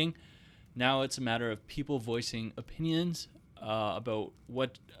previous meeting. Now it's a matter of people voicing opinions about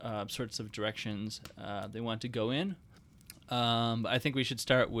what sorts of directions they want to go in. I think we should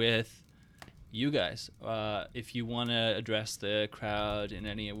start with you guys. If you want to address the crowd in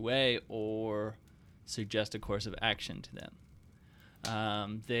any way or suggest a course of action to them.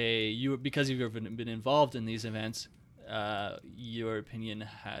 Because you've been involved in these events, your opinion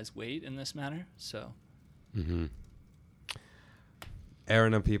has weight in this matter. So,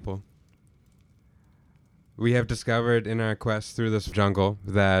 Arena people. We have discovered in our quest through this jungle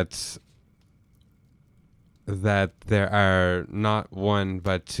that there are not one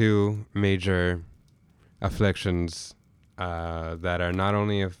but two major afflictions that are not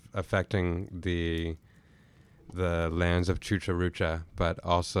only affecting the lands of Chucha-Rucha, but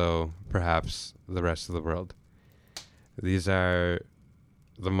also perhaps the rest of the world. These are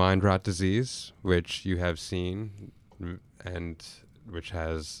the mind rot disease, which you have seen and which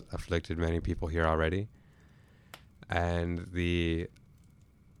has afflicted many people here already, and the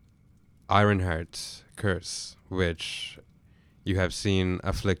Ironheart curse, which you have seen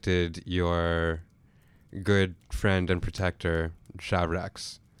afflicted your good friend and protector,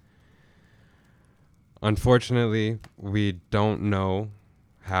 Shavrax. Unfortunately, we don't know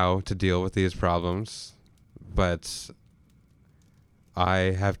how to deal with these problems, but I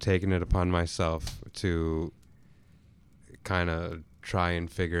have taken it upon myself to kind of try and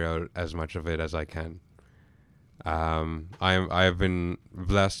figure out as much of it as I can. I've been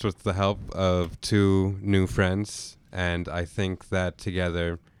blessed with the help of two new friends, and I think that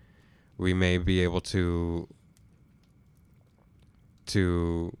together we may be able to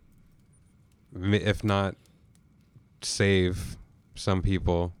if not save some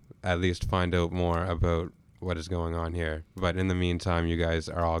people, at least find out more about what is going on here. But in the meantime, you guys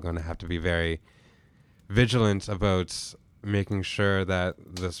are all going to have to be very vigilant about making sure that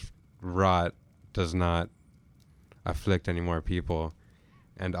this rot does not afflict any more people,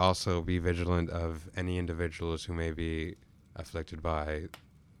 and also be vigilant of any individuals who may be afflicted by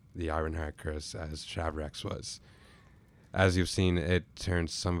the Ironheart curse, as Shavrax was. As you've seen, it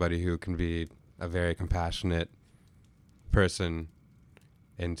turns somebody who can be a very compassionate person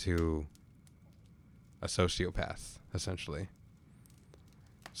into a sociopath, essentially.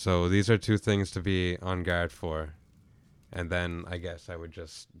 So these are two things to be on guard for. And then I guess I would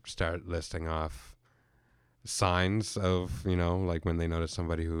just start listing off signs of, like when they notice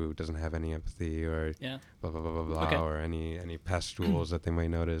somebody who doesn't have any empathy, or blah, blah, blah, blah, blah, Okay. or any pustules that they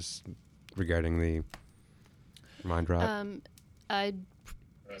might notice regarding the mind rot. Are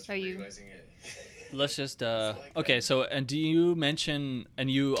Are you- realizing it. let's just like okay. that. So, and do you mention,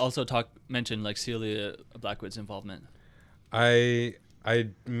 and you also mentioned like Celia Blackwood's involvement? I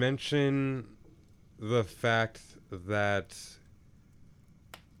mention the fact that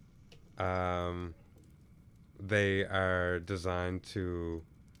they are designed to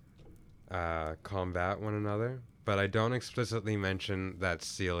combat one another, but I don't explicitly mention that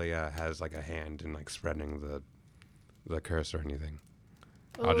Celia has like a hand in like spreading the curse or anything.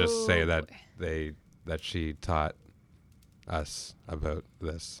 I'll just say that boy. that she taught us about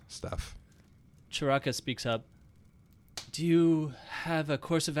this stuff. Chiraka speaks up. Do you have a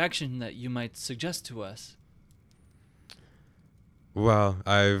course of action that you might suggest to us? Well,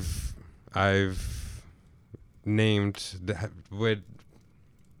 I've named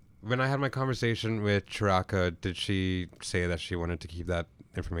when I had my conversation with Chiraka, did she say that she wanted to keep that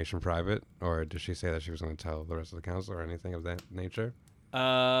information private, or did she say that she was going to tell the rest of the council or anything of that nature?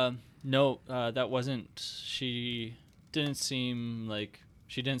 No, that wasn't. She didn't seem like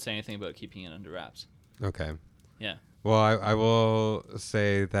she didn't say anything about keeping it under wraps. Okay. Yeah. Well, I will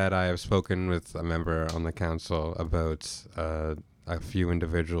say that I have spoken with a member on the council about a few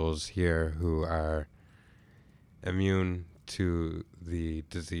individuals here who are immune to the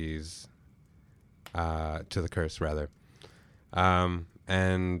disease, to the curse, rather.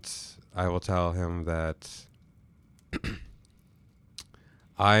 And I will tell him that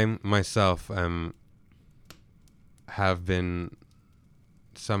I myself have been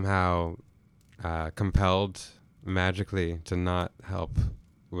somehow compelled magically to not help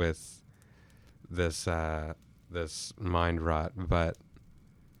with this this mind rot, but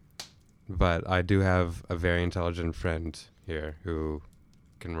I do have a very intelligent friend here who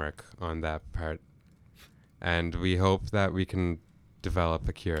can work on that part, and we hope that we can develop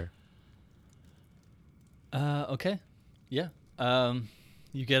a cure. Okay. Yeah.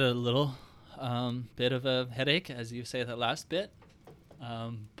 You get a little bit of a headache as you say that last bit,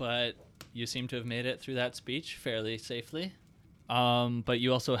 but you seem to have made it through that speech fairly safely. But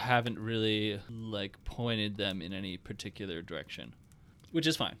you also haven't really like pointed them in any particular direction, which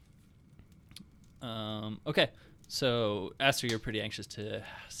is fine. Okay. So, Aster, you're pretty anxious to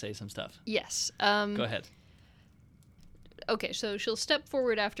say some stuff. Yes. Go ahead. Okay, so she'll step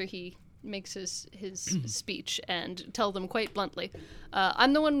forward after he makes his speech and tell them quite bluntly,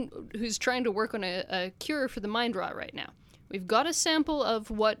 I'm the one who's trying to work on a cure for the mind rot right now. We've got a sample of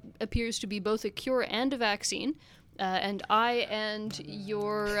what appears to be both a cure and a vaccine. And I and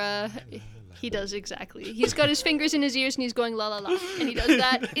your... he does exactly. He's got his fingers in his ears and he's going la la la. And he does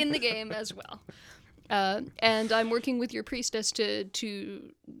that in the game as well. And I'm working with your priestess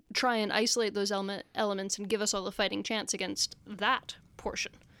to try and isolate those elements and give us all a fighting chance against that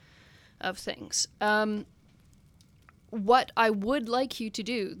portion of things. What I would like you to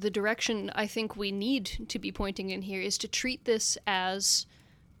do, the direction I think we need to be pointing in here, is to treat this as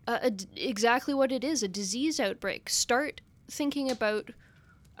exactly what it is, a disease outbreak. Start thinking about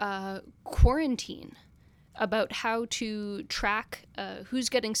quarantine, about how to track who's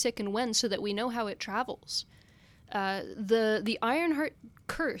getting sick and when so that we know how it travels. The Ironheart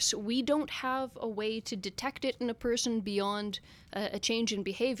curse, we don't have a way to detect it in a person beyond a change in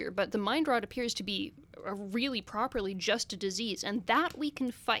behavior, but the mind rot appears to be really properly just a disease, and that we can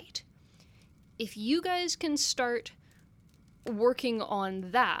fight. If you guys can start working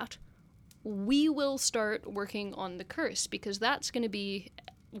on that, we will start working on the curse, because that's going to be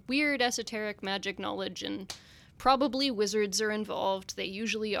weird esoteric magic knowledge, and probably wizards are involved. They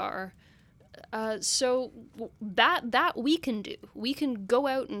usually are. So that we can do. We can go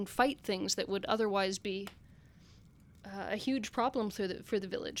out and fight things that would otherwise be a huge problem for the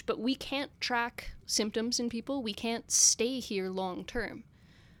village. But we can't track symptoms in people. We can't stay here long term.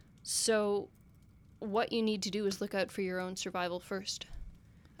 So what you need to do is look out for your own survival first.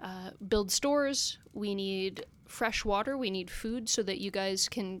 Build stores. We need fresh water. We need food so that you guys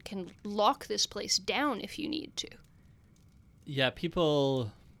can lock this place down if you need to. Yeah,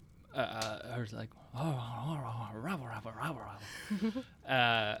 people are like,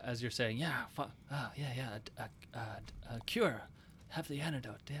 as you're saying, a cure, have the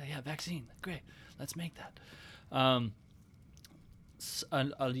antidote, vaccine, great, let's make that.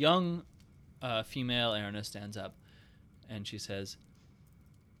 A young female Erna stands up, and she says,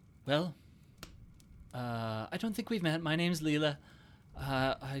 well, I don't think we've met. My name's Leela.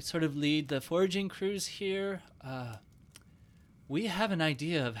 I sort of lead the foraging crews here. We have an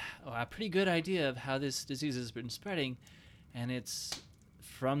idea of, a pretty good idea of how this disease has been spreading, and it's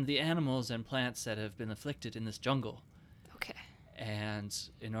from the animals and plants that have been afflicted in this jungle. Okay. And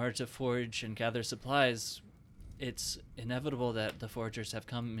in order to forage and gather supplies, it's inevitable that the foragers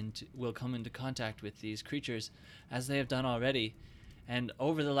will come into contact with these creatures, as they have done already. And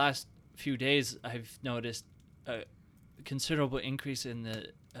over the last few days, I've noticed a considerable increase in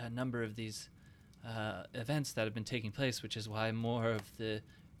the number of these events that have been taking place, which is why more of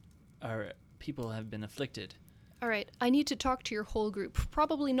our people have been afflicted. All right, I need to talk to your whole group.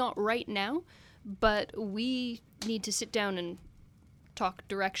 Probably not right now, but we need to sit down and talk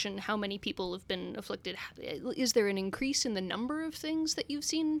direction. How many people have been afflicted? Is there an increase in the number of things that you've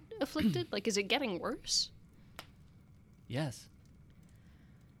seen afflicted? Like, is it getting worse? Yes.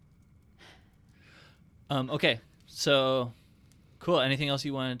 Okay, so cool. Anything else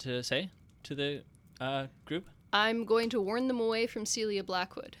you wanted to say to the group? I'm going to warn them away from Celia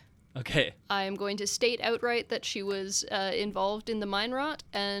Blackwood. Okay. I am going to state outright that she was involved in the mine rot,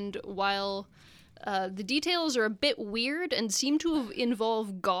 and while the details are a bit weird and seem to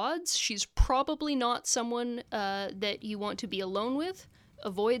involve gods, she's probably not someone that you want to be alone with.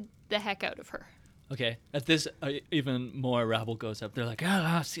 Avoid the heck out of her. Okay. At this, even more rabble goes up. They're like,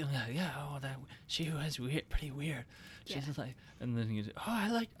 oh, Celia, she was weird, pretty weird. She's like, and then you,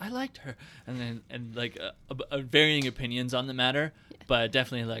 I liked her, and then varying opinions on the matter, but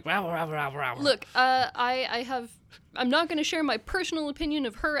definitely like, rabble. Look, I'm not going to share my personal opinion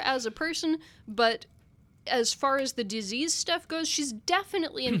of her as a person, but as far as the disease stuff goes, she's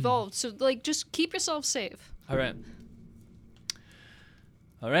definitely involved. So just keep yourself safe. All right,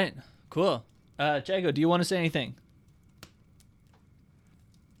 cool. Jago, do you want to say anything?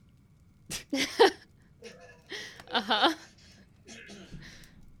 Uh-huh.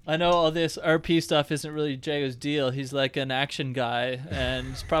 I know all this RP stuff isn't really Jago's deal. He's like an action guy, and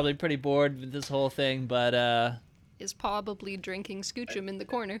he's probably pretty bored with this whole thing, but is probably drinking Scoochum in the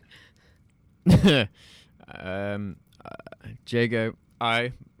corner. Jago,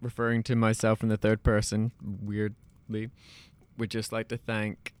 I, referring to myself in the third person, weirdly, would just like to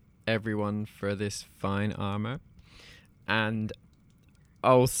thank everyone for this fine armor. And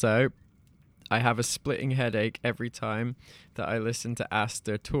also, I have a splitting headache every time that I listen to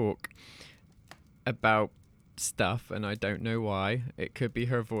Asta talk about stuff, and I don't know why. It could be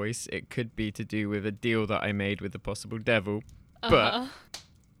her voice. It could be to do with a deal that I made with the possible devil. Uh-huh.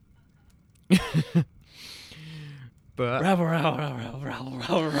 But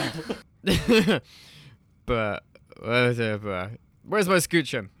but where's my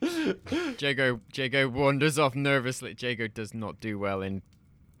Scoochum? Jago wanders off nervously. Jago does not do well in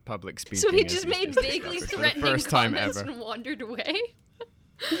public speaking. So he as just he's made just vaguely discovered for the threatening first time comments ever. and wandered away.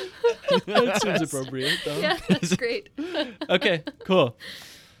 That seems appropriate, though. Yeah, that's great. Okay, cool.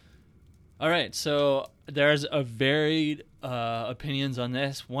 All right, so there's a varied opinions on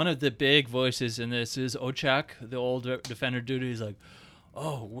this. One of the big voices in this is Ochak, the old defender dude. He's like,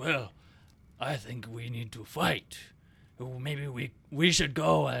 "Oh well, I think we need to fight. Maybe we should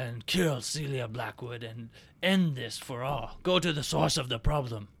go and kill Celia Blackwood and end this for all. Go to the source of the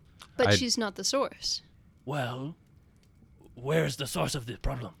problem." But she's not the source. Well, where's the source of the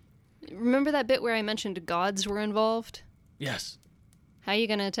problem? Remember that bit where I mentioned gods were involved? Yes, How are you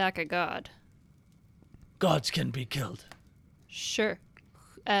going to attack a god? gods can be killed. Sure.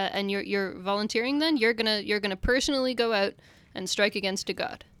 And you're volunteering then? You're gonna personally go out and strike against a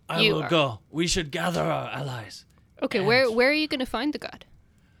god. I You will are. go. We should gather our allies. Okay, And- where are you gonna find the god?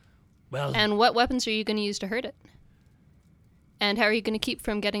 Well, And what weapons are you gonna use to hurt it? And how are you gonna keep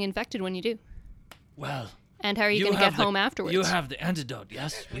from getting infected when you do? well. And how are you gonna have get home afterwards? You have the antidote,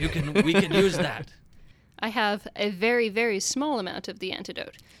 yes? We can use that. I have a very, very small amount of the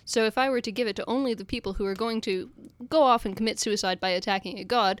antidote. So if I were to give it to only the people who are going to go off and commit suicide by attacking a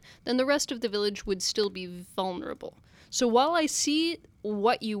god, then the rest of the village would still be vulnerable. So while I see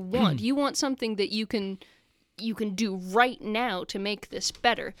what you want, you want something that you can do right now to make this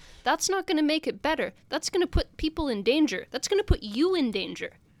better. That's not going to make it better. That's going to put people in danger. That's going to put you in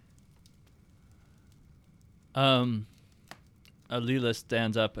danger. Alila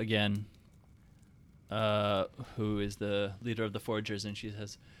stands up again, who is the leader of the foragers, and she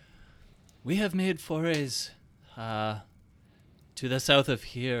says, "We have made forays to the south of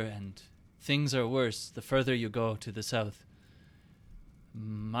here, and things are worse the further you go to the south.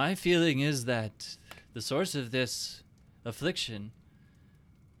 My feeling is that the source of this affliction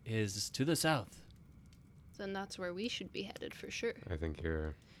is to the south." Then that's where we should be headed for sure. I think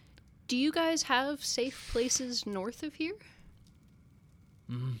you're. Do you guys have safe places north of here?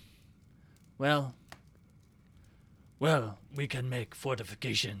 Well, we can make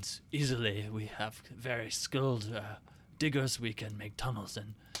fortifications easily. We have very skilled diggers. We can make tunnels,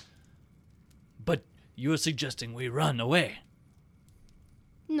 but you're suggesting we run away.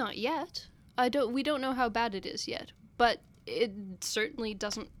 Not yet. We don't know how bad it is yet, but it certainly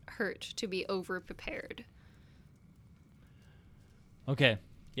doesn't hurt to be over prepared. Okay,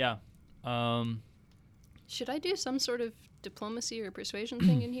 yeah. Should I do some sort of diplomacy or persuasion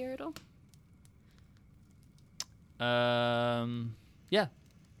thing in here at all? Yeah,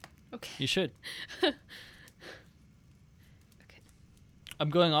 Okay. you should. Okay. I'm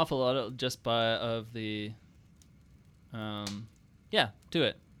going off a lot of just by of the. Yeah, do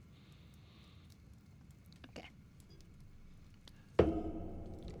it. Okay.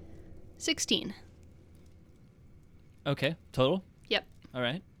 16. Okay, total. Yep. All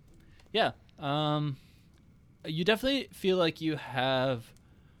right. Yeah. You definitely feel like you have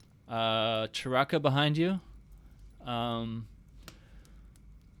Chiraka behind you.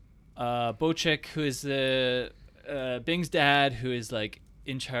 Bocek, who is the Bing's dad, who is like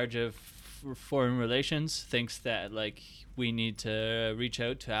in charge of foreign relations, thinks that like we need to reach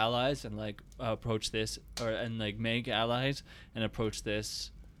out to allies and like approach this and like make allies and approach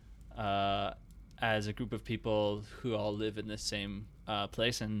this as a group of people who all live in the same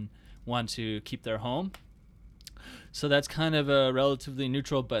place and want to keep their home. So that's kind of a relatively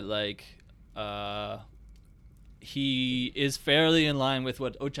neutral, but like he is fairly in line with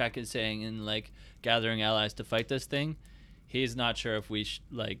what Ochak is saying in like gathering allies to fight this thing. He's not sure if we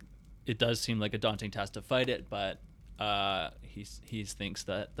like. It does seem like a daunting task to fight it, but he thinks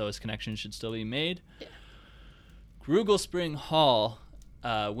that those connections should still be made. Yeah. Grugel Spring Hall,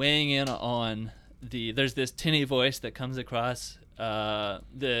 weighing in on there's this tinny voice that comes across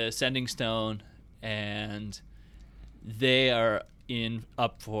the sending stone, and they are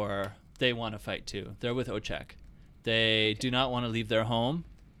they want to fight too. They're with Ochak. They do not want to leave their home.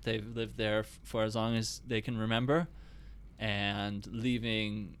 They've lived there for as long as they can remember, and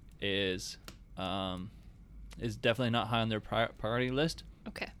leaving is definitely not high on their priority list.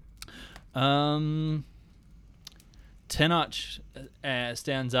 Okay. Tenoch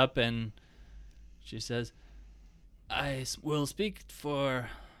stands up and she says, "I will speak for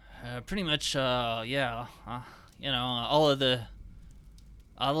pretty much, all of the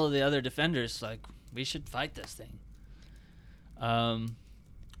other defenders. Like, we should fight this thing."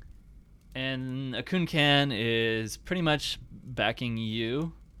 And Akunkan is pretty much backing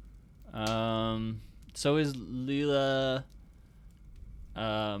you. So is Leela.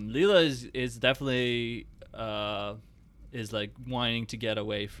 Leela is definitely is like wanting to get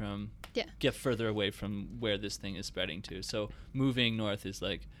away from Yeah. get further away from where this thing is spreading to. So moving north is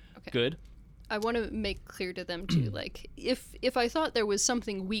like Okay. good. I want to make clear to them too, like if I thought there was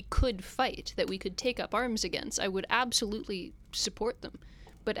something we could fight that we could take up arms against, I would absolutely support them.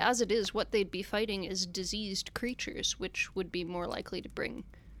 But as it is, what they'd be fighting is diseased creatures, which would be more likely to bring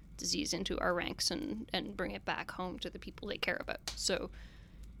disease into our ranks and bring it back home to the people they care about. So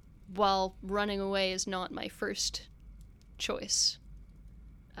while running away is not my first choice,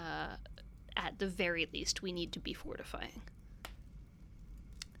 at the very least, we need to be fortifying.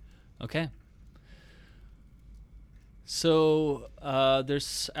 Okay. So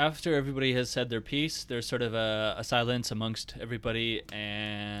there's, after everybody has said their piece, there's sort of a silence amongst everybody,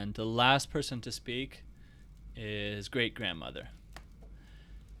 and the last person to speak is great-grandmother.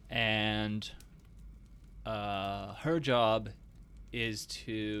 And her job is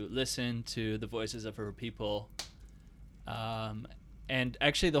to listen to the voices of her people. And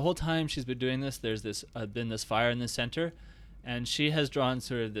actually, the whole time she's been doing this, there's been this fire in the center, and she has drawn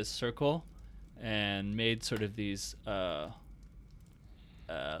sort of this circle and made sort of these like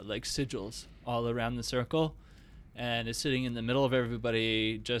sigils all around the circle, and is sitting in the middle of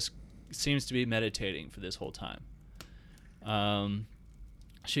everybody, just seems to be meditating for this whole time.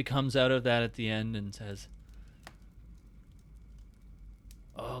 She comes out of that at the end and says,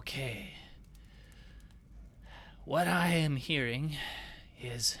 "Okay, what I am hearing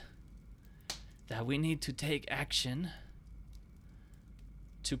is that we need to take action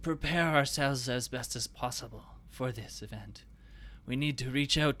to prepare ourselves as best as possible for this event. We need to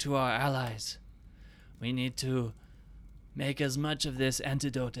reach out to our allies. We need to make as much of this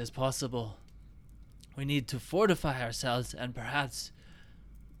antidote as possible. We need to fortify ourselves and perhaps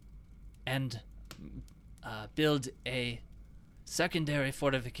build a secondary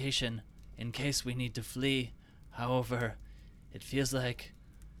fortification in case we need to flee. However, it feels like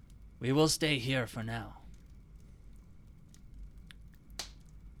we will stay here for now."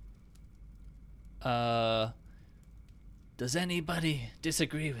 Does anybody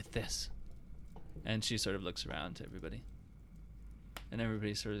disagree with this? And she sort of looks around to everybody. And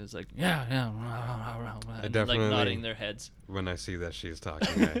everybody sort of is like, yeah, and like definitely- nodding their heads. When I see that she's talking,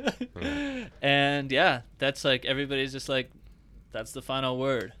 yeah. And yeah, that's like, everybody's just like, that's the final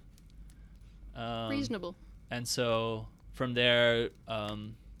word. Reasonable. And so from there,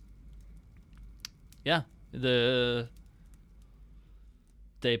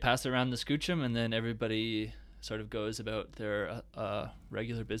 they pass around the scoochum, and then everybody sort of goes about their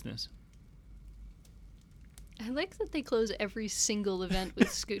regular business. I like that they close every single event with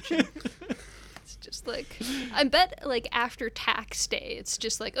scooching. It's just like, I bet like after tax day, it's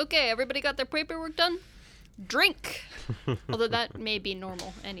just like, okay, everybody got their paperwork done? Drink! Although that may be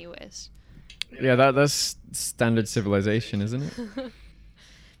normal anyways. Yeah, that's standard civilization, isn't it?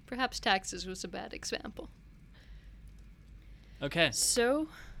 Perhaps taxes was a bad example. Okay. So,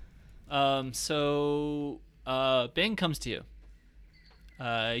 Bing comes to you.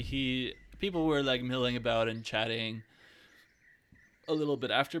 People were like milling about and chatting a little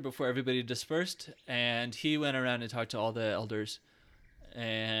bit before everybody dispersed, and he went around and talked to all the elders,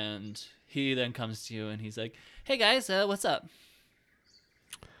 and he then comes to you and he's like, "Hey guys, what's up?"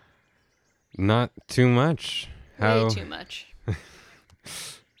 Not too much. way too much.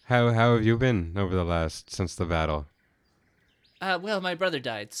 How have you been since the battle? Well, my brother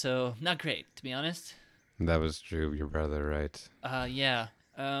died, so not great, to be honest. That was true, your brother, right? Yeah.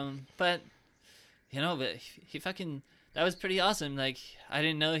 But he fucking, that was pretty awesome. Like, I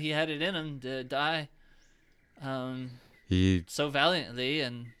didn't know he had it in him to die He so valiantly,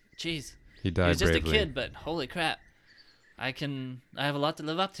 and jeez, he died he was just bravely. a kid, but holy crap. I have a lot to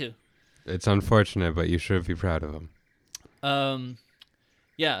live up to. It's unfortunate, but you should be proud of him.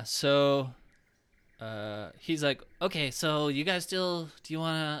 Yeah, so he's like, "Okay, so you guys still,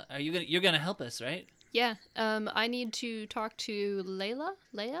 you're gonna help us, right?" Yeah, I need to talk to Leila?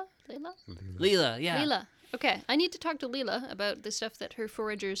 Leela, yeah. Leela. Okay, I need to talk to Leela about the stuff that her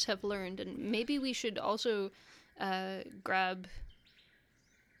foragers have learned, and maybe we should also grab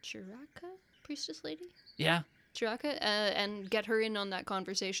Chiraka, priestess lady? Yeah. Chiraka, and get her in on that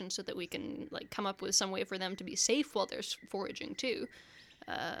conversation so that we can like come up with some way for them to be safe while they're foraging too.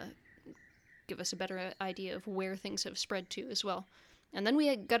 Give us a better idea of where things have spread to as well. And then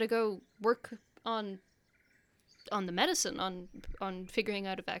we got to go work on the medicine, on figuring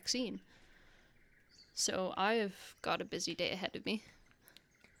out a vaccine. So I've got a busy day ahead of me.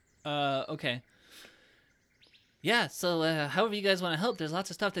 Okay. Yeah, so however you guys want to help, there's lots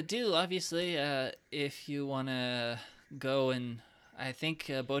of stuff to do, obviously. If you want to go, and I think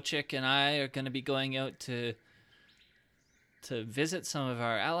Bochik and I are going to be going out to to visit some of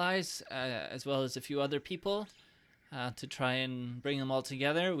our allies, as well as a few other people, to try and bring them all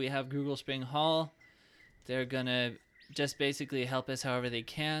together. We have Google Spring Hall. They're gonna just basically help us however they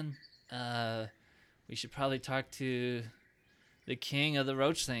can. We should probably talk to the king of the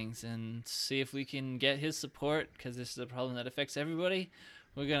Roachlings and see if we can get his support, because this is a problem that affects everybody.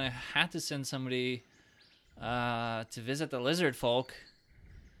 We're gonna have to send somebody to visit the lizard folk.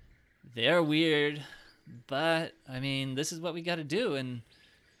 They're weird, but I mean, this is what we got to do. And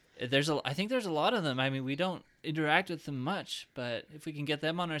I think there's a lot of them. I mean, we don't interact with them much, but if we can get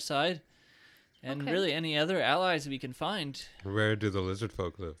them on our side, and Okay. really any other allies we can find. Where do the lizard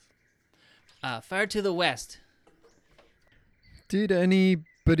folk live? Far to the west. Did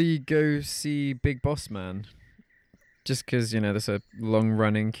anybody go see Big Boss Man? Just because, that's a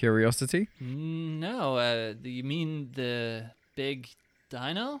long-running curiosity. No, you mean the big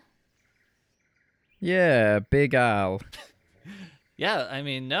dino? Yeah, Big Al. Yeah, I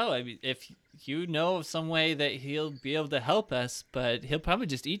mean, no. I mean, if you know of some way that he'll be able to help us, but he'll probably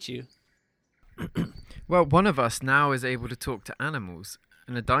just eat you. Well, one of us now is able to talk to animals,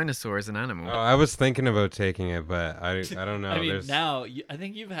 and a dinosaur is an animal. Oh, I was thinking about taking it, but I don't know. I mean, There's... now, I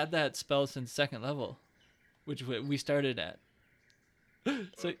think you've had that spell since 2nd level, which we started at.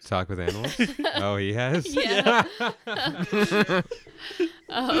 So Talk with animals? Oh, he has? Yeah.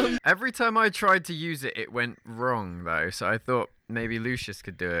 Every time I tried to use it, it went wrong, though. So I thought maybe Lucius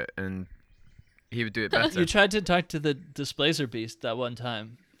could do it, and he would do it better. you tried to talk to the Displacer Beast that one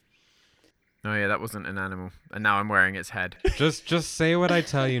time. Oh, yeah, that wasn't an animal. And now I'm wearing its head. Just say what I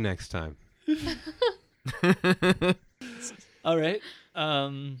tell you next time. All right.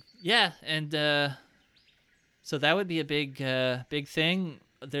 Yeah, and so that would be a big thing.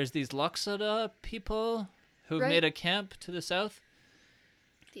 There's these Loxodon people who've Right. made a camp to the south.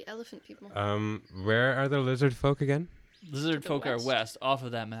 The elephant people. Where are the lizard folk again? Lizard the folk are west. west, off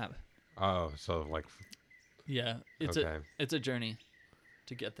of that map. Oh, so like, Yeah, it's okay. a journey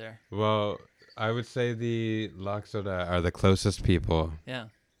to get there. Well, I would say the Loxodon are the closest people, Yeah.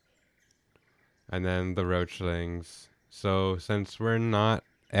 and then the Roachlings. So since we're not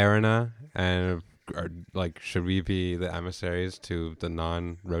Arena, and should we be the emissaries to the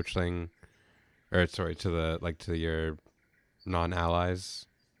non-Roachling, to your non-allies?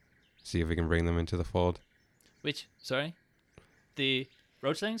 See if we can bring them into the fold. Which, sorry? The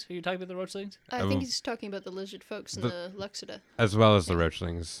Roachlings? Are you talking about the Roachlings? I think he's talking about the lizard folks and the Luxida. As well as the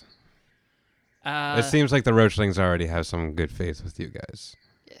Roachlings. Uh, It seems like the Roachlings already have some good faith with you guys.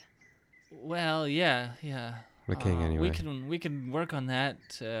 Well, yeah. The king, anyway. We can work on that.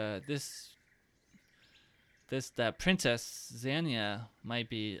 That Princess Xania might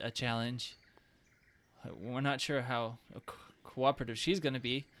be a challenge. We're not sure how cooperative she's going to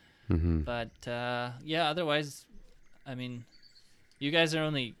be, Mm-hmm. but yeah. Otherwise, I mean, you guys are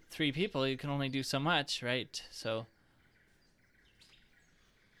only 3 people. You can only do so much, right? So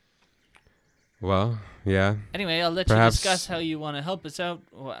Well, yeah. anyway, I'll let Perhaps- you discuss how you want to help us out.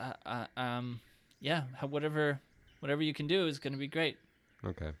 Yeah, whatever you can do is going to be great.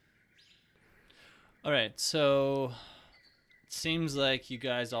 Okay. All right, so it seems like you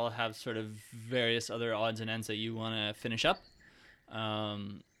guys all have sort of various other odds and ends that you want to finish up.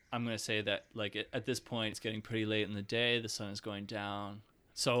 I'm going to say that at this point it's getting pretty late in the day. The sun is going down.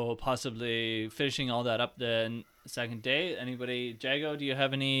 So possibly finishing all that up the second day. Anybody, Jago, do you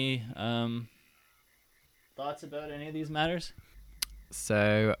have any thoughts about any of these matters?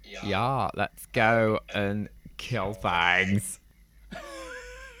 So, yeah, let's go and kill things.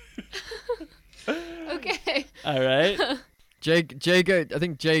 Okay. All right. Jago, I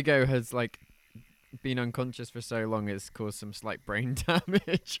think Jago has been unconscious for so long it's caused some slight brain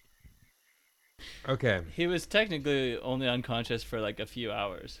damage. Okay. He was technically only unconscious for a few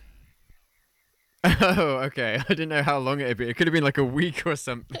hours. Oh, okay. I didn't know how long it'd be. It could have been a week or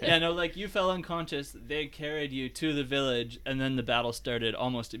something. Yeah, no, you fell unconscious, they carried you to the village, and then the battle started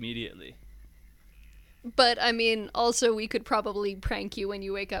almost immediately. But I mean, also we could probably prank you when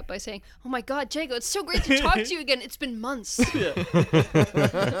you wake up by saying, "Oh my God, Jago, it's so great to talk to you again. It's been months."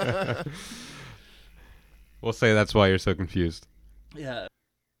 We'll say that's why you're so confused. Yeah.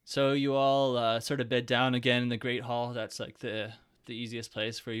 So you all sort of bed down again in the Great Hall. That's the easiest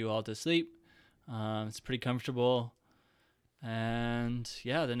place for you all to sleep. It's pretty comfortable. And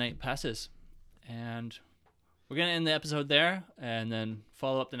yeah, the night passes. And we're going to end the episode there and then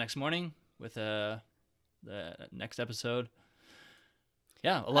follow up the next morning with the next episode.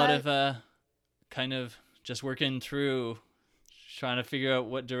 Yeah, a lot of kind of just working through trying to figure out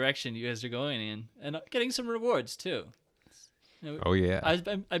what direction you guys are going in and getting some rewards too. Oh, yeah.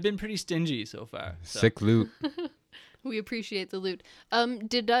 I've been pretty stingy so far. So. Sick loot. We appreciate the loot.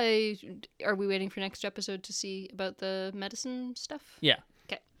 Are we waiting for next episode to see about the medicine stuff? Yeah.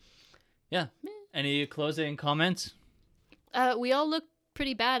 'Kay. Yeah. Any closing comments? We all look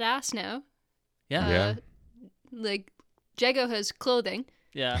pretty badass now. Yeah. Yeah. Like, Jago has clothing,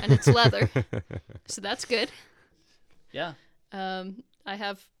 Yeah. and it's leather, so that's good. Yeah. I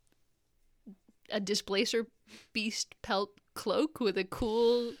have a Displacer Beast pelt cloak with a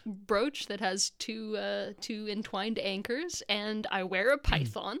cool brooch that has two entwined anchors, and I wear a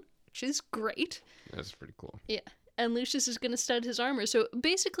python, which is great. That's pretty cool. Yeah. And Lucius is going to stud his armor. So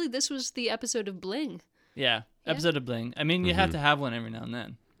basically, this was the episode of Bling. Yeah. Episode of Bling. I mean, you have to have one every now and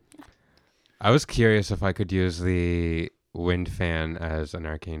then. I was curious if I could use the wind fan as an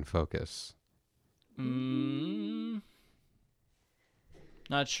arcane focus. Not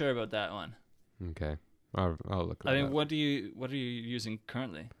sure about that one. Okay. I'll look at I mean, that. what are you using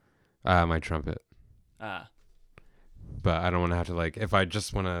currently? My trumpet. Ah. But I don't want to have to, like, if I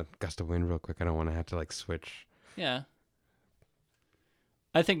just want to gust of wind real quick, I don't want to have to, like, switch. Yeah.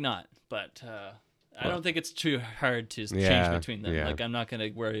 I think not, but I don't think it's too hard to change between them. yeah. Like, I'm not going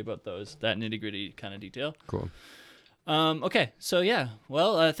to worry about that nitty-gritty kind of detail. Cool. Okay, so yeah.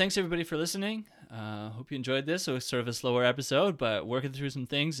 Well, thanks everybody for listening. Hope you enjoyed this. It was sort of a slower episode, but working through some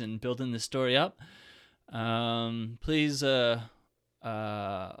things and building this story up. Please go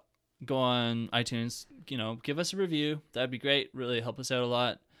on iTunes, give us a review. That'd be great. Really help us out a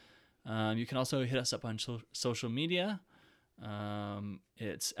lot. You can also hit us up on social media.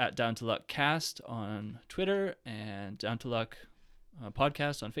 It's at Down to Luck Cast on Twitter and Down to Luck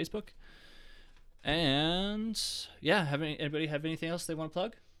Podcast on Facebook. And yeah, anybody have anything else they want to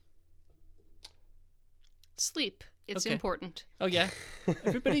plug? Sleep. It's Okay. important. Oh yeah,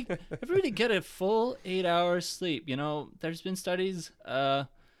 everybody get a full 8 hours sleep. There's been studies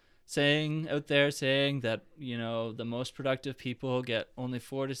saying that the most productive people get only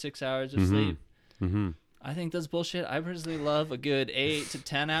 4 to 6 hours of sleep. Mm-hmm. I think that's bullshit. I personally love a good 8 to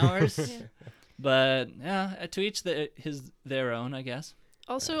 10 hours, but yeah, to each their own, I guess.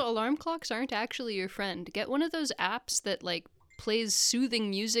 Also, alarm clocks aren't actually your friend. Get one of those apps that plays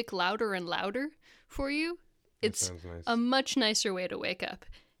soothing music louder and louder for you. It's sounds nice. a much nicer way to wake up.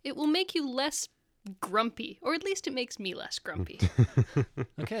 It will make you less grumpy, or at least it makes me less grumpy.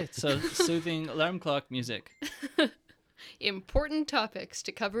 Okay, so soothing alarm clock music. Important topics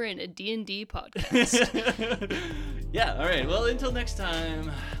to cover in a D&D podcast. Yeah, all right. Well, until next time,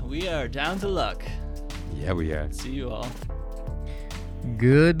 we are Down to Luck. Yeah, we are. See you all.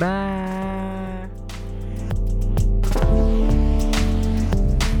 Goodbye.